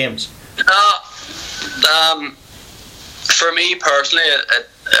previous games? For me personally,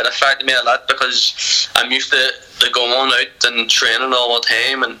 it affected me a lot because I'm used to going out and training all the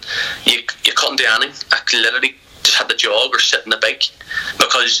time, and you couldn't do anything. I literally just had to jog or sit in the bike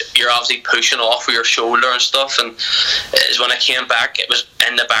because you're obviously pushing off with your shoulder and stuff. And is when I came back, it was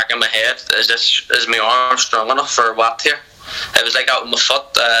in the back of my head, is my arm strong enough for what here? It was like out with my foot.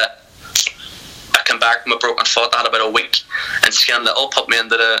 I came back with my broken foot. I had about a week, and Skin Little put me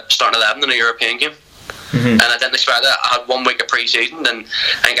into the starting 11 in a European game. And I didn't expect that. I had 1 week of pre-season, and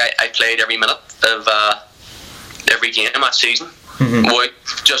I think I played every minute of every game that season. We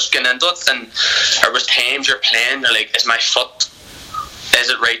just getting into it, and there was times you're playing, you're like, is my foot, is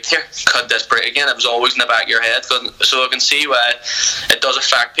it right here? Could this break again? It was always in the back of your head. So I can see why it does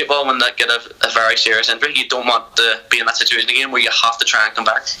affect people when they get a very serious injury. You don't want to be in that situation again where you have to try and come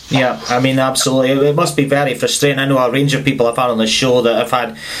back. Yeah, I mean, absolutely. It must be very frustrating. I know a range of people I've had on the show that have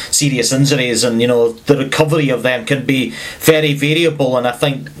had serious injuries, and, you know, the recovery of them can be very variable, and I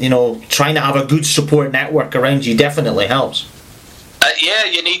think, you know, trying to have a good support network around you definitely helps. Yeah,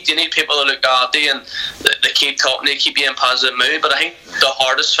 you need people to look after you, and they keep talking to you, keep you in a positive mood. But I think the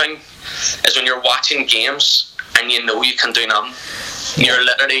hardest thing is when you're watching games and you know you can do nothing. You're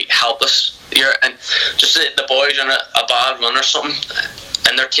literally helpless. And just the boys on a bad run or something,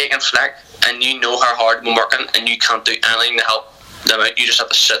 and they're taking flack, and you know how hard they're working, and you can't do anything to help them out. You just have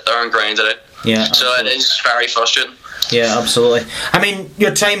to sit there and grind it out. Yeah, so absolutely. It is very frustrating. Yeah, absolutely. I mean,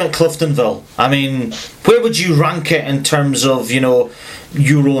 your time at Cliftonville, I mean, where would you rank it in terms of, you know,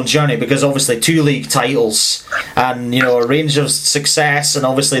 your own journey? Because obviously 2 league titles and, you know, a range of success, and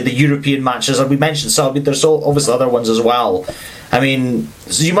obviously the European matches, and we mentioned, so there's obviously other ones as well. I mean,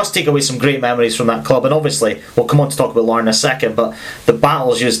 so you must take away some great memories from that club, and obviously we'll come on to talk about Larne in a second, but the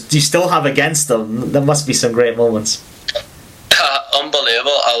battles you still have against them, there must be some great moments.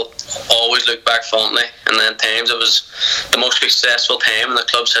 Unbelievable. I'll always look back fondly, and then times it was the most successful time in the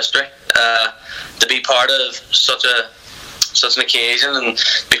club's history. To be part of such an occasion and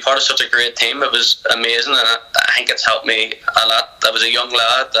be part of such a great team, it was amazing, and I think it's helped me a lot. I was a young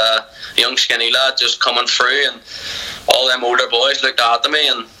lad, a young skinny lad just coming through, and all them older boys looked after me,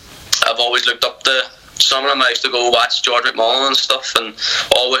 and I've always looked up to some of them I used to go watch George McMullen and stuff, and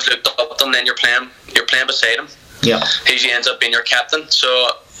always looked up to him. Then you're playing beside him. Yeah. He ends up being your captain. So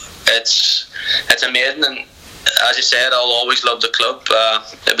it's amazing. And as you said, I'll always love the club.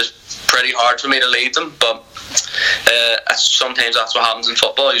 It was pretty hard for me to leave them, but sometimes that's what happens in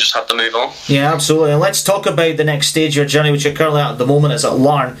football. You just have to move on. Yeah, absolutely. And let's talk about the next stage of your journey, which you're currently at the moment, is at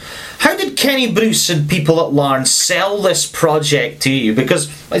Larne. How did Kenny Bruce and people at Larne sell this project to you? Because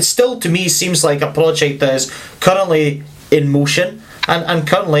it still, to me, seems like a project that is currently in motion and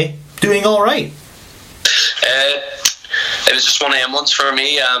currently doing all right. It was just one of them ones for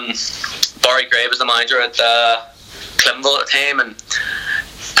me. Barry Gray was the manager at Cliftonville at the time, and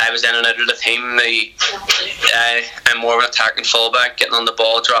I was in and out of the team. I'm more of an attacking fullback, getting on the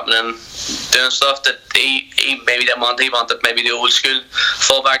ball, dropping in, doing stuff that he maybe didn't want. He wanted maybe the old school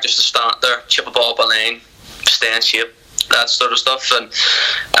fullback, just to stand there, chip a ball up a lane, stay in shape, that sort of stuff. And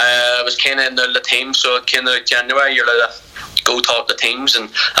I was kind of in the team, so kind of January you're allowed to go talk to teams,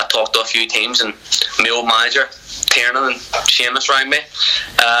 and I talked to a few teams, and my old manager Tiernan and Seamus rang me.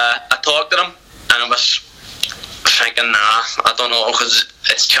 I talked to them, and I was thinking, nah, I don't know, because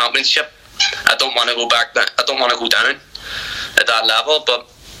it's championship. I don't want to go back. I don't want to go down at that level. But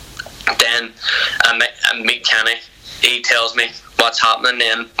then I meet Kenny. He tells me what's happening.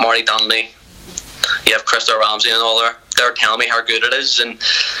 Then Marty Donnelly, you have Krista Ramsey and all there. They're telling me how good it is, and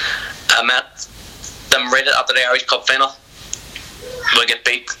I met them right after the Irish Cup final. We get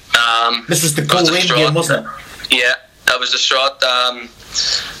beat. This was the Coleraine game, wasn't it? Yeah, I was distraught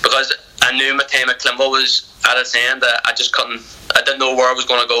because I knew my time at Cliftonville was at its end. I just couldn't. I didn't know where I was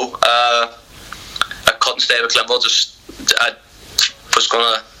going to go. I couldn't stay with Cliftonville.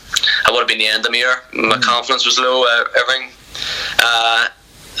 I would have been the end of the year. My confidence was low. Everything.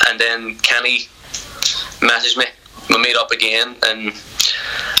 And then Kenny messaged me. We meet up again, and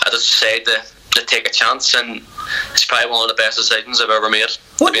I just decided to take a chance, and it's probably one of the best decisions I've ever made,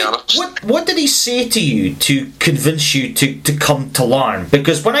 to be honest. What did he say to you to convince you to come to Larne?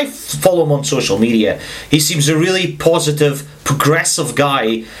 Because when I follow him on social media, he seems a really positive, progressive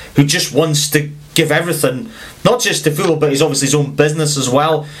guy who just wants to give everything, not just to football, but he's obviously his own business as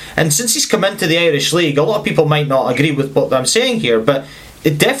well. And since he's come into the Irish League, a lot of people might not agree with what I'm saying here, but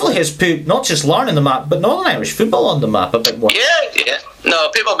it definitely has put not just Larne on the map, but Northern Irish football on the map a bit more. Yeah. No,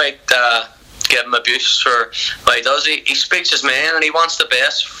 people might give him abuse for what he does. He speaks his mind, and he wants the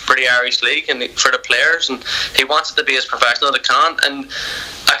best for the Irish League and for the players, and he wants it to be as professional as it can. And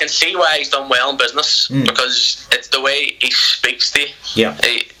I can see why he's done well in business, because it's the way he speaks to you. Yeah.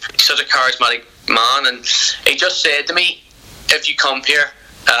 He's such a charismatic man, and he just said to me, if you come here,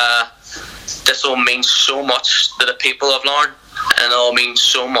 this will mean so much to the people of Larne, and it'll mean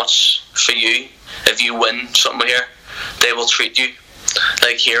so much for you. If you win something here, they will treat you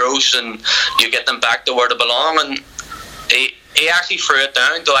like heroes, and you get them back to where they belong. And he actually threw it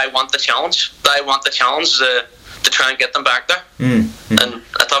down. Do I want the challenge? Do I want the challenge to try and get them back there? And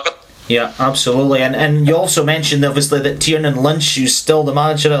I took it. Yeah, absolutely. And you also mentioned obviously that Tiernan Lynch, who's still the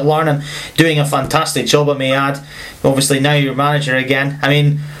manager at Larne, and doing a fantastic job, I may add. Obviously now you're manager again. I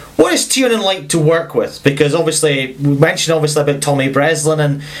mean, what is Tiernan like to work with? Because obviously we mentioned about Tommy Breslin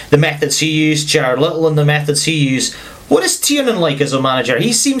and the methods he used, Gerard Little and the methods he used. What is Tiernan like as a manager?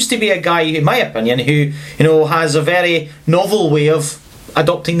 He seems to be a guy, in my opinion, who has a very novel way of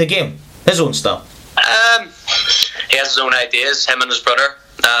adopting the game, his own style. He has his own ideas. Him and his brother.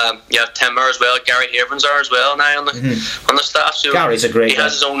 You have Timmer as well. Gary Havens are as well now on the staff. So Gary's a great guy. He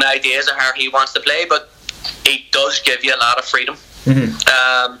has his own ideas of how he wants to play, but he does give you a lot of freedom. There's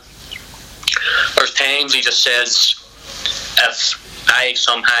times he just says, if I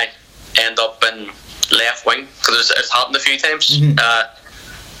somehow end up in left wing, because it's happened a few times,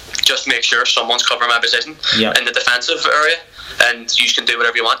 just make sure someone's covering my position in the defensive area, and you can do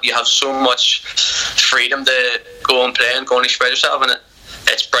whatever you want. You have so much freedom to go and play and go and express yourself, and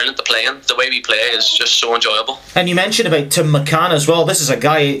it's brilliant to play in. The way we play is just so enjoyable. And you mentioned about Tim McCann as well. This is a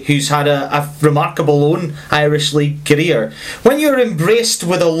guy who's had a remarkable own Irish League career. When you're embraced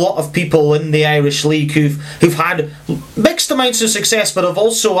with a lot of people in the Irish League who've had mixed amounts of success, but have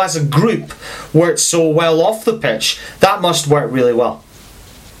also as a group worked so well off the pitch, that must work really well.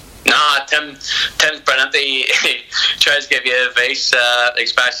 Nah, Tim's brilliant. He tries to give you advice,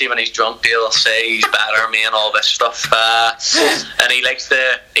 especially when he's drunk. He'll say he's better than me and all this stuff, and he likes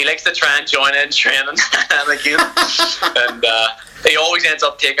to try and join in training again. And he always ends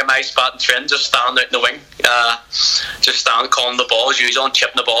up taking my spot in training, just standing out in the wing, just standing calling the ball as usual and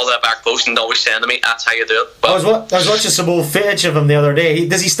chipping the ball to the back post, and always saying to me, "That's how you do it." Well, I was watching some old footage of him the other day.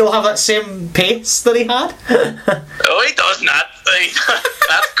 Does he still have that same pace that he had? Oh, he does not.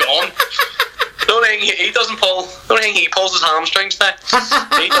 That's gone. The only thing he doesn't pull. The only thing he pulls his hamstrings now.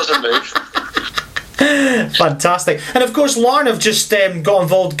 He doesn't move. Fantastic. And of course, Larne have just got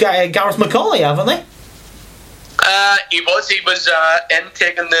involved. Gareth McCauley, haven't they? He was in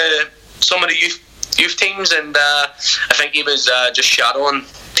taking some of the youth teams, and I think he was just shadowing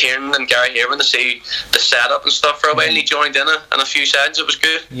Tiernan and Gary Hayward to see the setup and stuff for a while. He joined in a few seconds. It was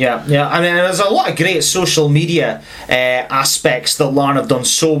good. Yeah. I mean, there's a lot of great social media aspects that Larne have done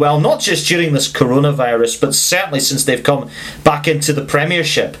so well, not just during this coronavirus, but certainly since they've come back into the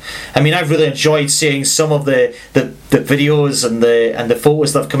Premiership. I mean, I've really enjoyed seeing some of the videos and the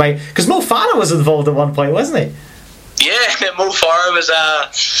photos that have come out, because Mo Farah was involved at one point, wasn't he? Yeah, Mo Farah was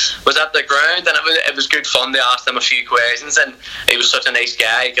at the ground, and it was good fun. They asked him a few questions, and he was such a nice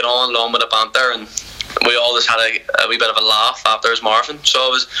guy. Get on along with the banter, and we all just had a wee bit of a laugh after his marathon. So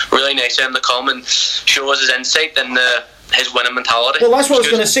it was really nice of him to come and show us his insight and his winning mentality. Well, that's what I was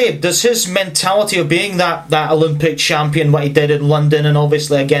going to say. Does his mentality of being that Olympic champion, what he did in London and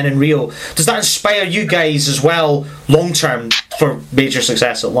obviously again in Rio, does that inspire you guys as well long term for major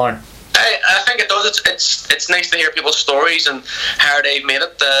success at Larne? I think it does. It's nice to hear people's stories and how they've made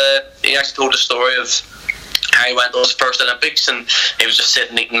it. He actually told the story of how he went to his first Olympics and he was just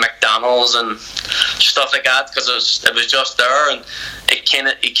sitting eating McDonald's and stuff like that because it was just there, and he kind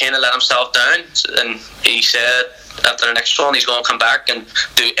of let himself down. And he said after the next one he's going to come back and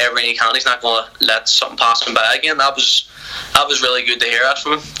do everything he can. He's not going to let something pass him by again. That was really good to hear that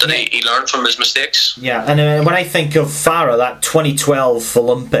from him, that he learned from his mistakes. Yeah, and when I think of Farah, that 2012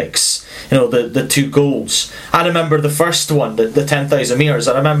 Olympics, the two goals, I remember the first one, the 10,000 metres.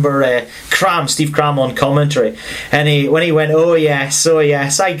 I remember Steve Cram on commentary, and when he went, oh yes,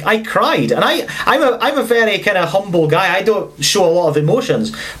 I cried. And I'm a very kind of humble guy. I don't show a lot of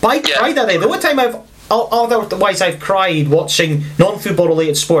emotions, but I cried that day. The only time otherwise I've cried watching non-football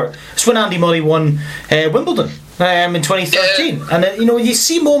related sport is when Andy Murray won Wimbledon in 2013. And you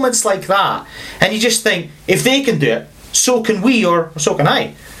see moments like that and you just think, if they can do it, so can we, or so can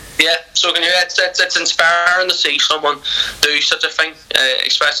I. Yeah, so can you. It's inspiring to see someone do such a thing,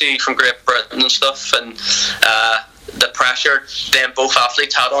 especially from Great Britain and stuff, and the pressure then both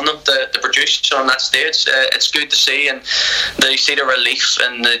athletes had on them to produce on that stage. It's good to see, and they see the relief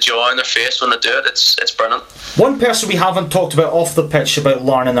and the joy on their face when they do it. It's brilliant. One person we haven't talked about off the pitch about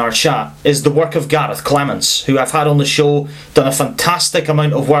Larne in our chat is the work of Gareth Clements, who I've had on the show, done a fantastic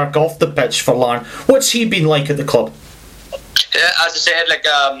amount of work off the pitch for Larne. What's he been like at the club? Yeah, as I said,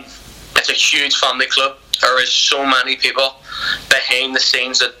 it's a huge family club. There is so many people behind the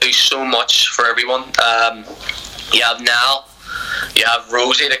scenes that do so much for everyone. You have Nal, you have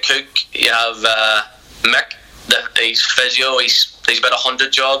Rosie the cook, you have Mick, he's physio, he's about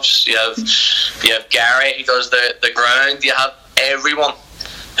 100 jobs. You have Gary, he does the ground. You have everyone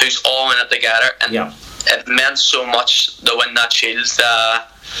who's all in it together, and it meant so much to win that Shield.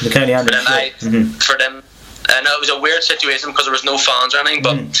 The County Antrim for them. And it was a weird situation because there was no fans or anything,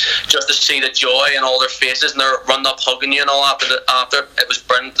 but just to see the joy in all their faces and they're running up hugging you and all after, it was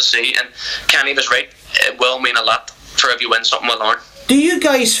brilliant to see. And Kenny was right, it will mean a lot for if you win something with Larne. Do you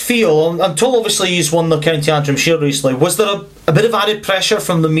guys feel, until obviously you won the County Antrim Shield recently, was there a bit of added pressure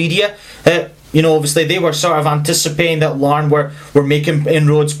from the media? Obviously they were sort of anticipating that Larne were making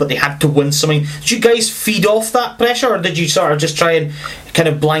inroads, but they had to win something. Did you guys feed off that pressure, or did you sort of just try and kind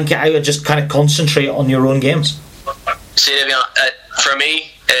of blank it out and just kind of concentrate on your own games? See, for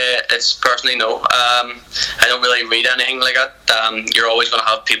me, it's personally no. I don't really read anything like that. You're always going to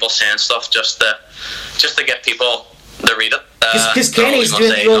have people saying stuff just to get people to read it. Because Kenny's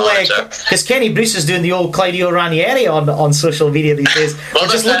doing the old, because Kenny Bruce is doing the old Claudio Ranieri on social media these days. We're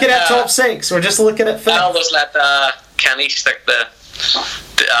just looking at top six. We're just looking at film. I'll just let Kenny stick the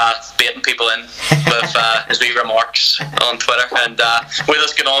baiting people in with his wee remarks on Twitter, and we'll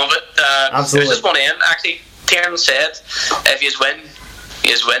just get on with it. Absolutely. It was just one end. Actually, Tiernan said, if you win,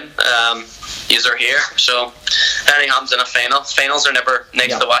 you are here. So anything happens in a final. Finals are never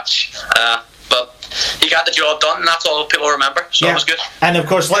nice to watch. But he got the job done, and that's all people remember, so it was good. And of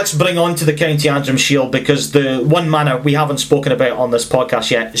course, let's bring on to the County Antrim Shield, because the one man we haven't spoken about on this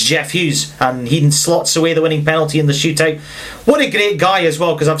podcast yet is Jeff Hughes, and he slots away the winning penalty in the shootout. What a great guy as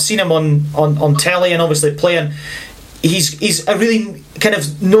well, because I've seen him on telly and obviously playing. He's a really kind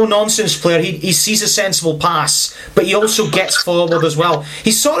of no-nonsense player. He sees a sensible pass, but he also gets forward as well.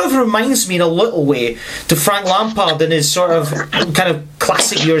 He sort of reminds me in a little way to Frank Lampard in his sort of kind of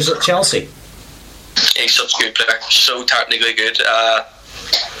classic years at Chelsea. He's such a good player, so technically good.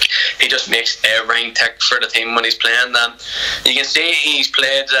 He just makes everything tick for the team when he's playing. You can see he's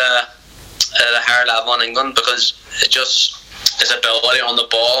played at a higher level in England, because his ability on the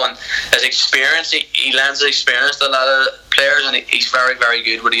ball and his experience. He lends his experience to a lot of players, and he's very, very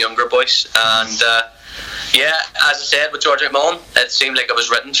good with the younger boys. And yeah, as I said with George McMullen, it seemed like it was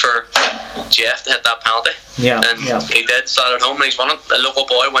written for Jeff to hit that penalty. He did. Sat at home and he's won it. A local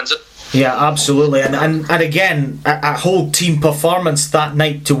boy wins it. Yeah, absolutely, and again, a whole team performance that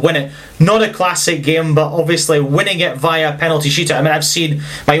night to win it. Not a classic game, but obviously winning it via a penalty shootout. I mean, I've seen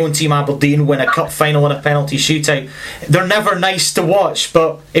my own team Aberdeen win a cup final in a penalty shootout. They're never nice to watch,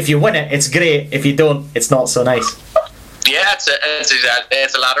 but if you win it, it's great. If you don't, it's not so nice. Yeah, it's a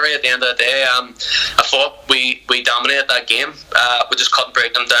lottery at the end of the day. I thought we dominated that game. We just couldn't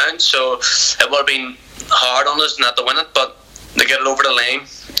break them down, so it would have been hard on us not to win it, but to get it over the line.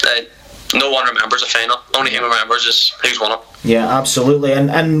 No one remembers the final. The only thing remembers is who's won it. Yeah, absolutely.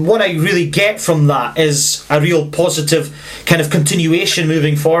 And what I really get from that is a real positive kind of continuation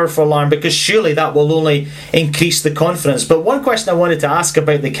moving forward for Larne, because surely that will only increase the confidence. But one question I wanted to ask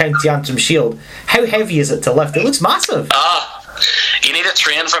about the County Antrim Shield: how heavy is it to lift? It looks massive. You need to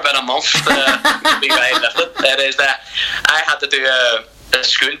train for about a month to be very lifted. It is that I had to do a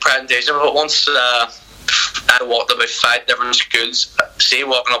school presentation of it once. I walked about 5 different schools. See,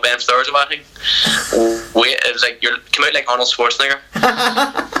 walking up them stairs about him. It was like you came out like Arnold Schwarzenegger.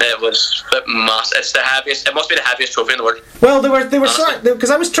 It was massive. It's the heaviest. It must be the heaviest trophy in the world. Well, they were sort,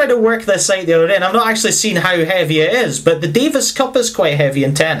 because I was trying to work this out the other day, and I've not actually seen how heavy it is. But the Davis Cup is quite heavy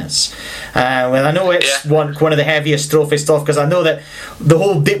in tennis. Well, I know it's one of the heaviest trophy stuff, because I know that the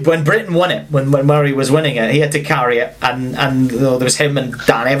whole when Britain won it, when Murray was winning it, he had to carry it, and you know, there was him and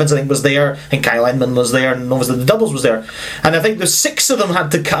Dan Evans, I think, was there, and Kyle Inman was there, and obviously the doubles was there, and I think there's 6 of them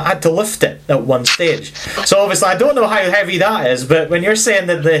had to lift it at one stage. So obviously I don't know how heavy that is, but when you're saying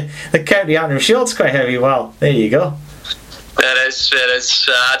that the County Antrim Shield's quite heavy, well, there you go. It is.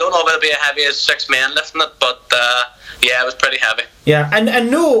 I don't know if it'll be as heavy as 6 men lifting it, but yeah, it was pretty heavy. Yeah, and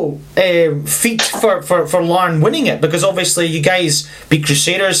no feat for Larne winning it, because obviously you guys beat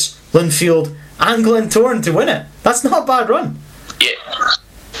Crusaders, Linfield and Glentoran to win it. That's not a bad run. Yeah,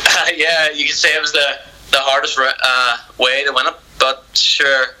 yeah, you could say it was the hardest way to win it, but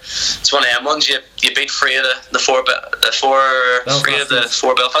sure, it's one of them ones. You beat 3 of the four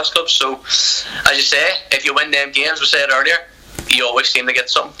Belfast clubs. So, as you say, if you win them games, we said earlier, you always seem to get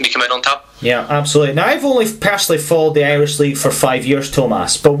something. You come out on top. Yeah, absolutely. Now, I've only personally followed the Irish League for 5 years,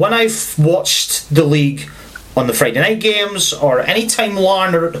 Thomas, but when I've watched the league on the Friday night games or any time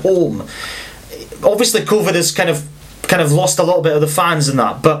Larne are at home, obviously COVID has kind of lost a little bit of the fans in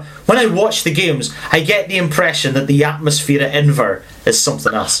that, but when I watch the games, I get the impression that the atmosphere at Inver is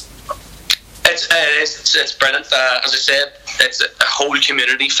something else. It's brilliant. As I said, it's a whole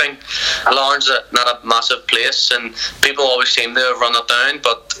community thing. Larne's not a massive place, and people always seem to run it down,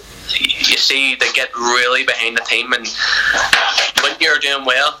 but you see they get really behind the team, and when you're doing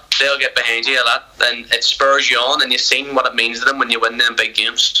well, they'll get behind you a lot, and it spurs you on, and you've seen what it means to them when you win them big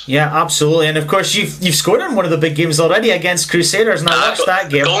games. Yeah, absolutely. And of course you've scored in one of the big games already against Crusaders, and I watched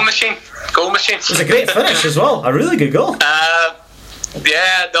that game. Goal machine. It was a great finish as well, a really good goal.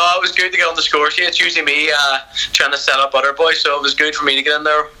 Yeah, no, it was good to get on the score sheet. It's usually me trying to set up other boys, so it was good for me to get in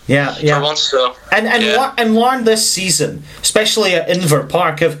there. Yeah. For once, so. And Larne this season, especially at Inver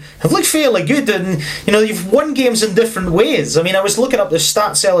Park, have looked fairly good, and you know you've won games in different ways. I mean, I was looking up the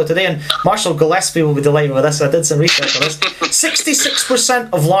stats earlier today, and Marshall Gillespie will be delighted with this. I did some research on this.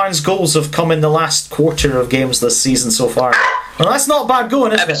 66% of Larne's goals have come in the last quarter of games this season so far. Well, that's not bad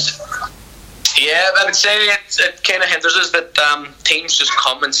going, is it? Yeah, I would say it kind of hinders us that teams just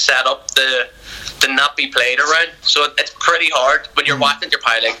come and set up to not be played around. So it's pretty hard. When you're watching, you're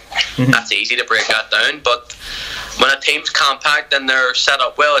probably like, that's easy to break that down. But when a team's compact and they're set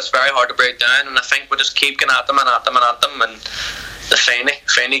up well, it's very hard to break down. And I think we just keep going at them, and they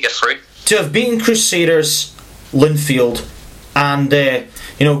finally get through. To have beaten Crusaders, Linfield, and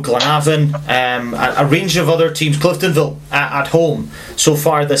Glenavon, a range of other teams, Cliftonville at home so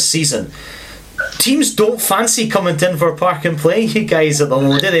far this season. Teams don't fancy coming to Inver Park and playing you guys at the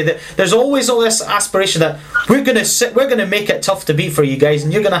moment, do they? There's always all this aspiration that we're going to make it tough to beat for you guys,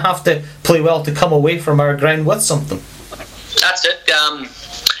 and you're going to have to play well to come away from our ground with something. That's it.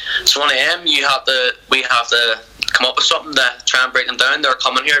 It's one of them. We have to come up with something to try and break them down. They're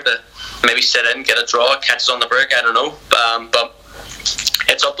coming here to maybe sit in, get a draw, catch us on the break. I don't know, but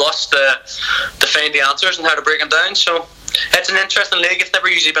it's up to us to find the answers and how to break them down. So. It's an interesting league. It's never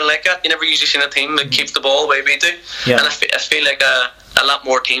usually been like that. You never usually seen a team that keeps the ball the way we do. Yeah. And I feel like a lot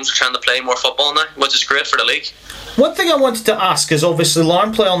more teams are trying to play more football now, which is great for the league. One thing I wanted to ask is, obviously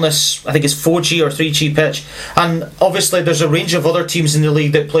Larne play on this, I think it's 4G or 3G pitch, and obviously there's a range of other teams in the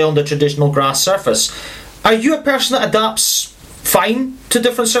league that play on the traditional grass surface. Are you a person that adapts fine to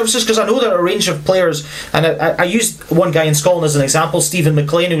different services? Because I know there are a range of players, and I used one guy in Scotland as an example, Stephen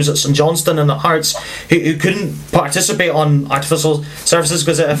McLean, who was at St Johnstone in the Hearts, who couldn't participate on artificial surfaces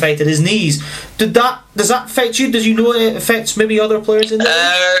because it affected his knees. Does that affect you? Did you know it affects maybe other players in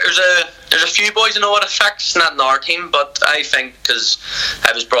there? There's a few boys I know it affects, not in our team, but I think because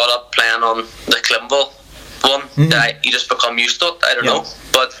I was brought up playing on the Clinville one, that you just become used to it. I don't know,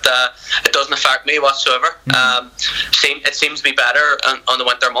 but it doesn't affect me whatsoever. It seems to be better on the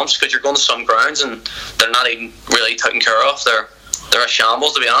winter months because you're going to some grounds and they're not even really taken care of. They're a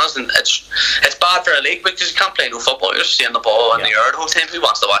shambles, to be honest, and it's bad for a league because you can't play no football. You're just seeing the ball in the air the whole time. Who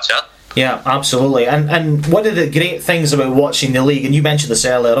wants to watch that? Yeah, absolutely. And one of the great things about watching the league, and you mentioned this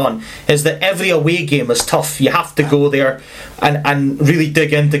earlier on, is that every away game is tough. You have to go there and really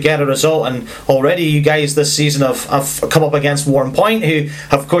dig in to get a result. And already you guys this season have come up against Warren Point, who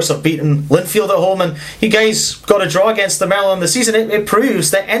of course have beaten Linfield at home, and you guys got a draw against the Merlin this season. It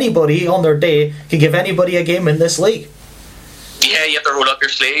proves that anybody on their day can give anybody a game in this league. Yeah, you have to roll up your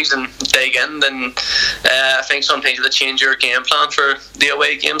sleeves and dig in. Then I think sometimes you have to change your game plan for the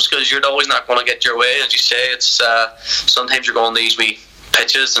away games because you're always not going to get your way. As you say, it's sometimes you're going these wee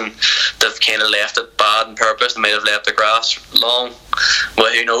pitches and they've kind of left it bad on purpose. They might have left the grass long.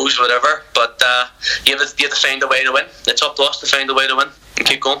 Well, who knows, whatever. But you have to find a way to win. It's up to us to find a way to win and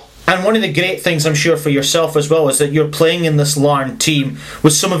keep going. And one of the great things, I'm sure, for yourself as well is that you're playing in this Larne team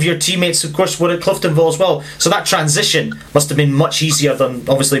with some of your teammates, of course, were at Cliftonville as well. So that transition must have been much easier than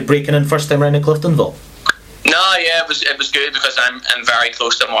obviously breaking in first time around at Cliftonville. No, yeah, it was good because I'm very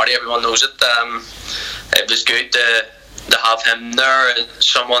close to Marty. Everyone knows it. It was good to have him there,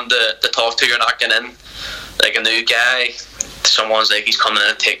 someone to talk to. You're not getting in like a new guy. Someone's like he's coming in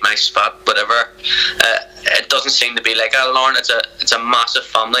and take my spot, whatever. It doesn't seem to be like that, Lauren. It's a massive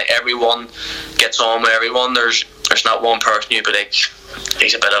family. Everyone gets on with everyone. There's not one person you'd be like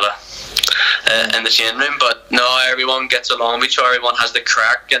he's a bit of a in the change room, but no, everyone gets along with each other. Everyone has the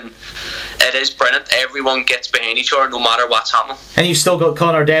crack, and it is brilliant. Everyone gets behind each other no matter what's happening. And you've still got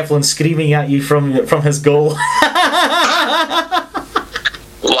Connor Devlin screaming at you from his goal.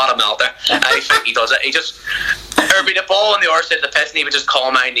 What a melter. I think he does it. He just there'd be the ball on the other side of the pitch and he would just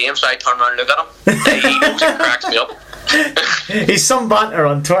call my name, so I turn around and look at him. He knows it cracks me up. He's some banter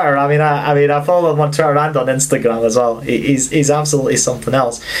on Twitter. I mean, I follow him on Twitter and on Instagram as well. He's absolutely something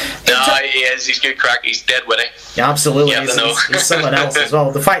else. No, he is. He's good crack. He's dead witty. Yeah, absolutely. He's someone else as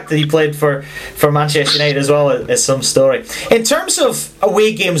well. The fact that he played for Manchester United as well is some story. In terms of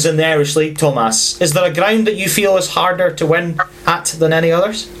away games in the Irish League, Thomas, is there a ground that you feel is harder to win at than any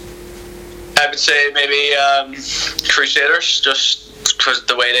others? I would say maybe Crusaders, just because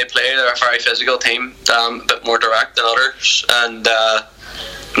the way they play, they're a very physical team, a bit more direct than others, and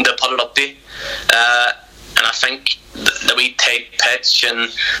they put it up to you. And I think the wee tight pitch and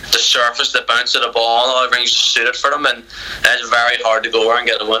the surface, the bounce of the ball, all everything's suited for them, and it's very hard to go over and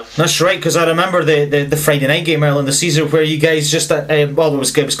get a win. That's right, because I remember the Friday night game early in the season where you guys just it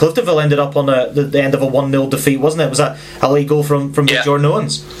was Cliftonville ended up on the end of a 1-0 defeat, wasn't it? It was a late goal from Jordan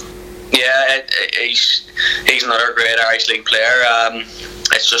Owens. Yeah, he's another great Irish League player.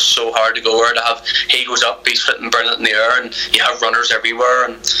 It's just so hard to go over. He goes up, he's fitting brilliant in the air, and you have runners everywhere,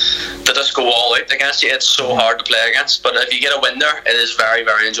 and they just go all out against you. It's so hard to play against, but if you get a win there, it is very,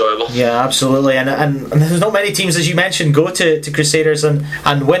 very enjoyable. Yeah, absolutely. And there's not many teams, as you mentioned, go to Crusaders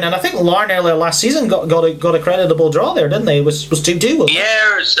and win. And I think Larne earlier last season got a creditable draw there, didn't they? It was 2-2.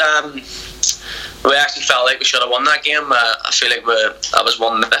 Yeah, it was. We actually felt like we should have won that game. I feel like I was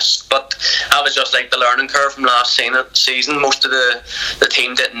one missed, but that was just like the learning curve from last season. Most of the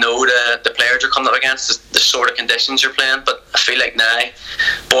team didn't know the players you're coming up against, the sort of conditions you're playing, but I feel like now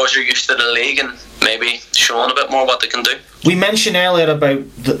boys are used to the league and maybe showing a bit more what they can do. We mentioned earlier about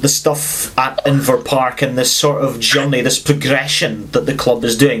the stuff at Inver Park and this sort of journey, this progression that the club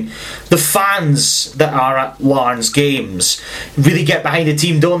is doing. The fans that are at Larne's games really get behind the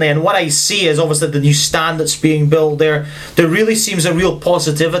team, don't they? And what I see is obviously the new stand that's being built there. There really seems a real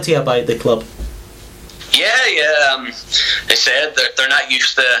positivity about the club. Yeah. They said they're not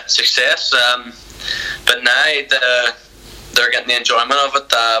used to success, but now they're getting the enjoyment of it.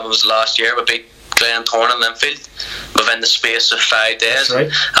 It was last year we beat Glentoran and Linfield within the space of 5 days. That's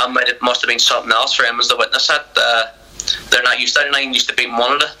right. It must have been something else for him as the witness that. They're not used to it. They're not used to beating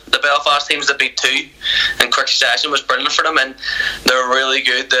one of the Belfast teams. That beat 2 in quick succession was brilliant for them, and they're really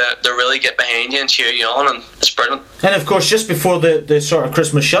good. They really get behind you and cheer you on, and it's brilliant. And of course, just before the sort of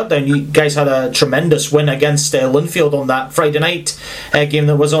Christmas shutdown, you guys had a tremendous win against Linfield on that Friday night game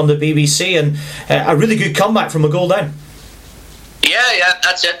that was on the BBC, and a really good comeback from a goal down. Yeah,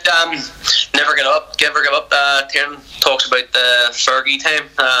 that's it. Never give up. Tiernan talks about the Fergie time.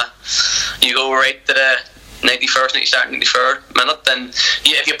 You go right to the 91st, 92nd, 93rd minute, then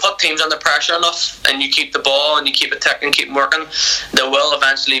if you put teams under pressure enough and you keep the ball and you keep it ticking, keep working, they will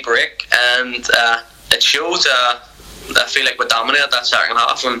eventually break. And it shows. I feel like we dominated that second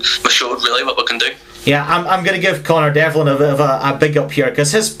half and we showed really what we can do. Yeah, I'm going to give Connor Devlin a bit of a big up here,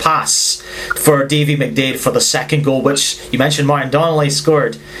 because his pass for Davy McDade for the second goal, which you mentioned Martin Donnelly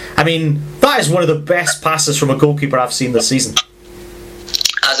scored, I mean, that is one of the best passes from a goalkeeper I've seen this season.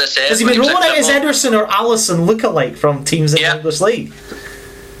 As I said, has he been rolling out his Ederson or Alisson lookalike from teams in the English league?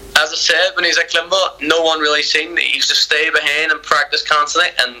 As I said, when he's at Climbo, no one really seen. He used to stay behind and practice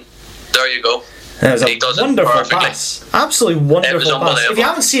constantly, and there you go. It was a wonderful pass. Absolutely wonderful pass. If you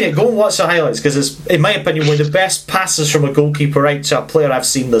haven't seen it, go and watch the highlights, because it's, in my opinion, one of the best passes from a goalkeeper out to a player I've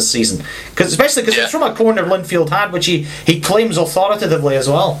seen this season. Especially because it's from a corner Linfield had, which he claims authoritatively as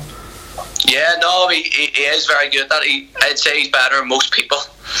well. Yeah, no, he is very good at that. I'd say he's better than most people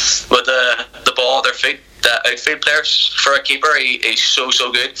with the ball at their feet. The outfield players, for a keeper, he's so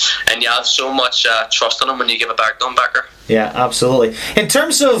good, and you have so much trust in him when you give it back to him, Becker. Yeah, absolutely. In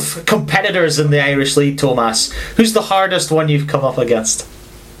terms of competitors in the Irish League, Thomas, who's the hardest one you've come up against?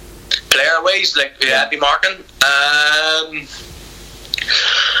 Player-wise, Eddie Markin.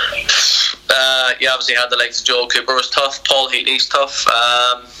 You obviously had the likes of Joel Cooper was tough, Paul Heatley's tough,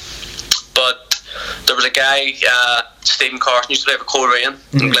 but there was a guy, Stephen Carson, used to play for Coleraine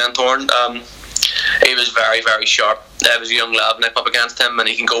in Glentoran. He was very, very sharp. I was a young lad and I up against him, and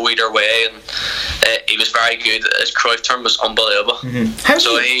he can go either way, and he was very good. His Cruyff term was unbelievable.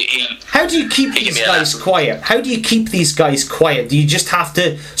 How do you keep these guys quiet? How do you keep these guys quiet? Do you just have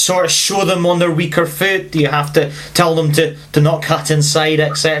to sort of show them on their weaker foot? Do you have to tell them to not cut inside,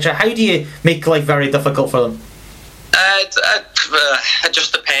 etc.? How do you make life very difficult for them? It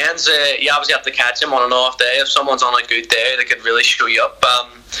just depends. You obviously have to catch them on an off day. If someone's on a good day, they could really show you up.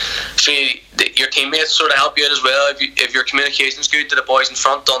 Your teammates sort of help you out as well. If your communication's good to the boys in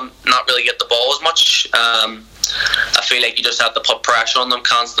front, don't not really get the ball as much. I feel like you just have to put pressure on them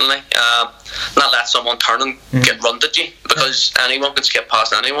constantly. Not let someone turn and get run at you, because anyone can skip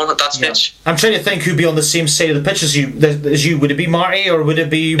past anyone at that stage. I'm trying to think who'd be on the same side of the pitch as you. Would it be Marty, or would it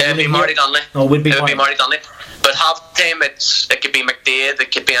be? It would be Marty Donnelly. Oh, would be Marty Donnelly. But half the time it could be McDade,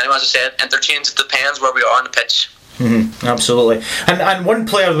 it could be anyone. As I said, interchange. It depends where we are on the pitch. Absolutely. And one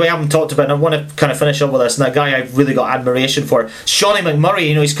player we haven't talked about, and I want to kind of finish up with this, and that guy I've really got admiration for, Shawnee McMurray.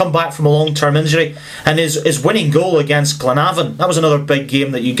 You know, he's come back from a long-term injury, and his winning goal against Glenavon, that was another big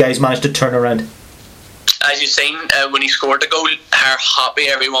game that you guys managed to turn around. As you've seen, when he scored the goal, how happy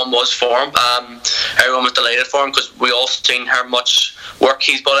everyone was for him. Everyone was delighted for him, because we all seen how much work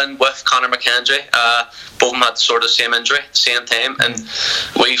he's put in with Conor McKendry. Both of them had sort of the same injury at the same time, and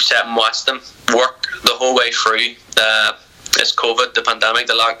we've sat and watched them work the whole way through this COVID, the pandemic,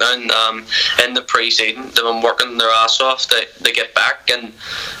 the lockdown. In the pre-season, they've been working their ass off to get back, and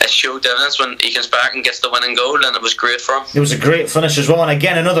it showed dividends when he comes back and gets the winning goal, and it was great for him. It was a great finish as well, and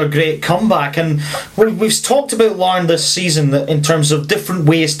again another great comeback. And we've talked about Larne this season in terms of different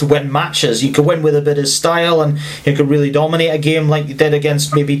ways to win matches. You could win with a bit of style, and you could really dominate a game like you did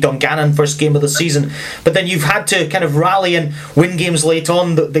against maybe Dungannon first game of the season, but then you've had to kind of rally and win games late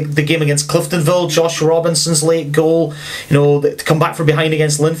on. The game against Cliftonville, Josh Robinson's late goal, you know, to come back from behind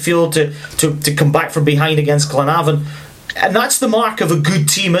against Linfield, to come back from behind against Glenavon. And that's the mark of a good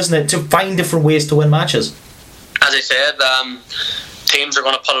team, isn't it? To find different ways to win matches. As I said, teams are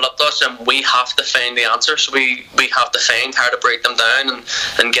going to put it up to us, and we have to find the answers. We have to find how to break them down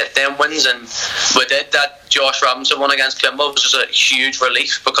and get them wins. And we did that. Josh Robinson won against Climbo, which was a huge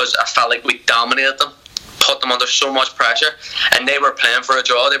relief, because I felt like we dominated them, put them under so much pressure, and they were playing for a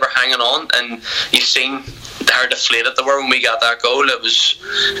draw. They were hanging on, and you've seen how deflated they were when we got that goal. It was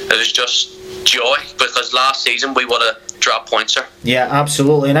just joy, because last season we would have dropped points there. Yeah,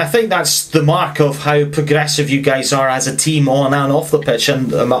 absolutely, and I think that's the mark of how progressive you guys are as a team on and off the pitch,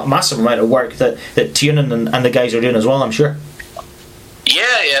 and a massive amount of work that Tiernan and the guys are doing as well, I'm sure.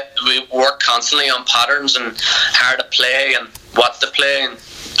 Yeah, we work constantly on patterns and how to play and what to play and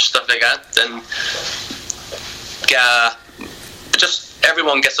stuff like that, and just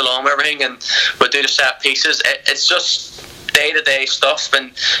everyone gets along with everything, and we do the set pieces. It's just day-to-day stuff,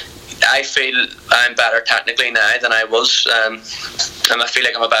 and I feel I'm better technically now than I was, and I feel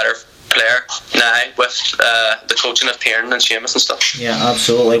like I'm a better player now with the coaching of Tiernan and Seamus and stuff. Yeah,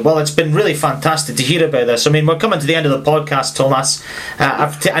 absolutely. Well, it's been really fantastic to hear about this. I mean, we're coming to the end of the podcast, Thomas.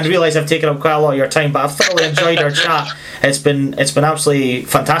 I realise I've taken up quite a lot of your time, but I've thoroughly enjoyed our chat. It's been absolutely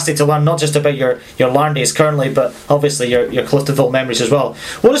fantastic to learn not just about your Larne days currently, but obviously your Cliftonville memories as well.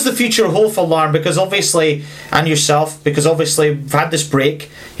 What does the future hold for Larne? Because obviously, and yourself, because obviously we've had this break.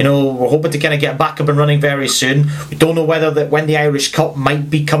 You know, we're hoping to kind of get back up and running very soon. We don't know when the Irish Cup might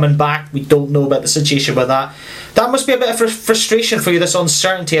be coming back. We don't know about the situation with that. That must be a bit of frustration for you, this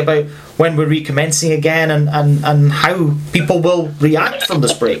uncertainty about when we're recommencing again and how people will react from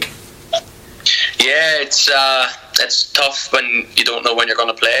this break. Yeah, it's tough when you don't know when you're going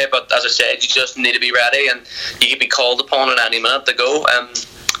to play, but as I said, you just need to be ready, and you can be called upon at any minute to go.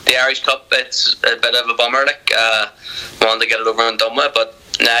 The Irish Cup, it's a bit of a bummer, wanted to get it over and done with, but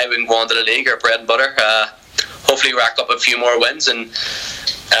now we can go on to the league, our bread and butter. Hopefully rack up a few more wins, and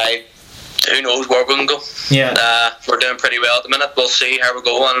who knows where we're going to go. Yeah. We're doing pretty well at the minute. We'll see how we're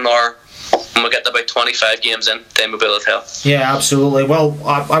going, or when we get to about 25 games in, then we'll be able to tell. Yeah, absolutely. Well,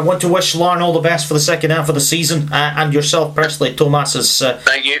 I want to wish Larne all the best for the second half of the season, and yourself personally, Thomas.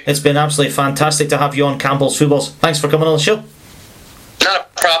 Thank you. It's been absolutely fantastic to have you on Campbell's Footballs. Thanks for coming on the show. Not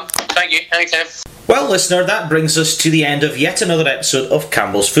a problem. Thank you. Anytime. Well, listener, that brings us to the end of yet another episode of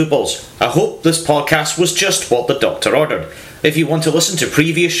Campbell's Footballs. I hope this podcast was just what the doctor ordered. If you want to listen to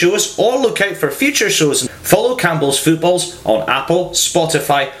previous shows or look out for future shows, follow Campbell's Footballs on Apple,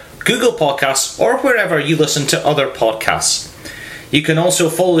 Spotify, Google Podcasts, or wherever you listen to other podcasts. You can also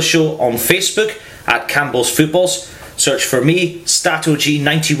follow the show on Facebook at Campbell's Footballs. Search for me,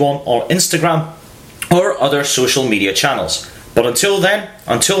 StatOG91 on Instagram or other social media channels. But until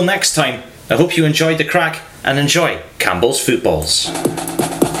next time, I hope you enjoyed the crack and enjoy Campbell's Footballs.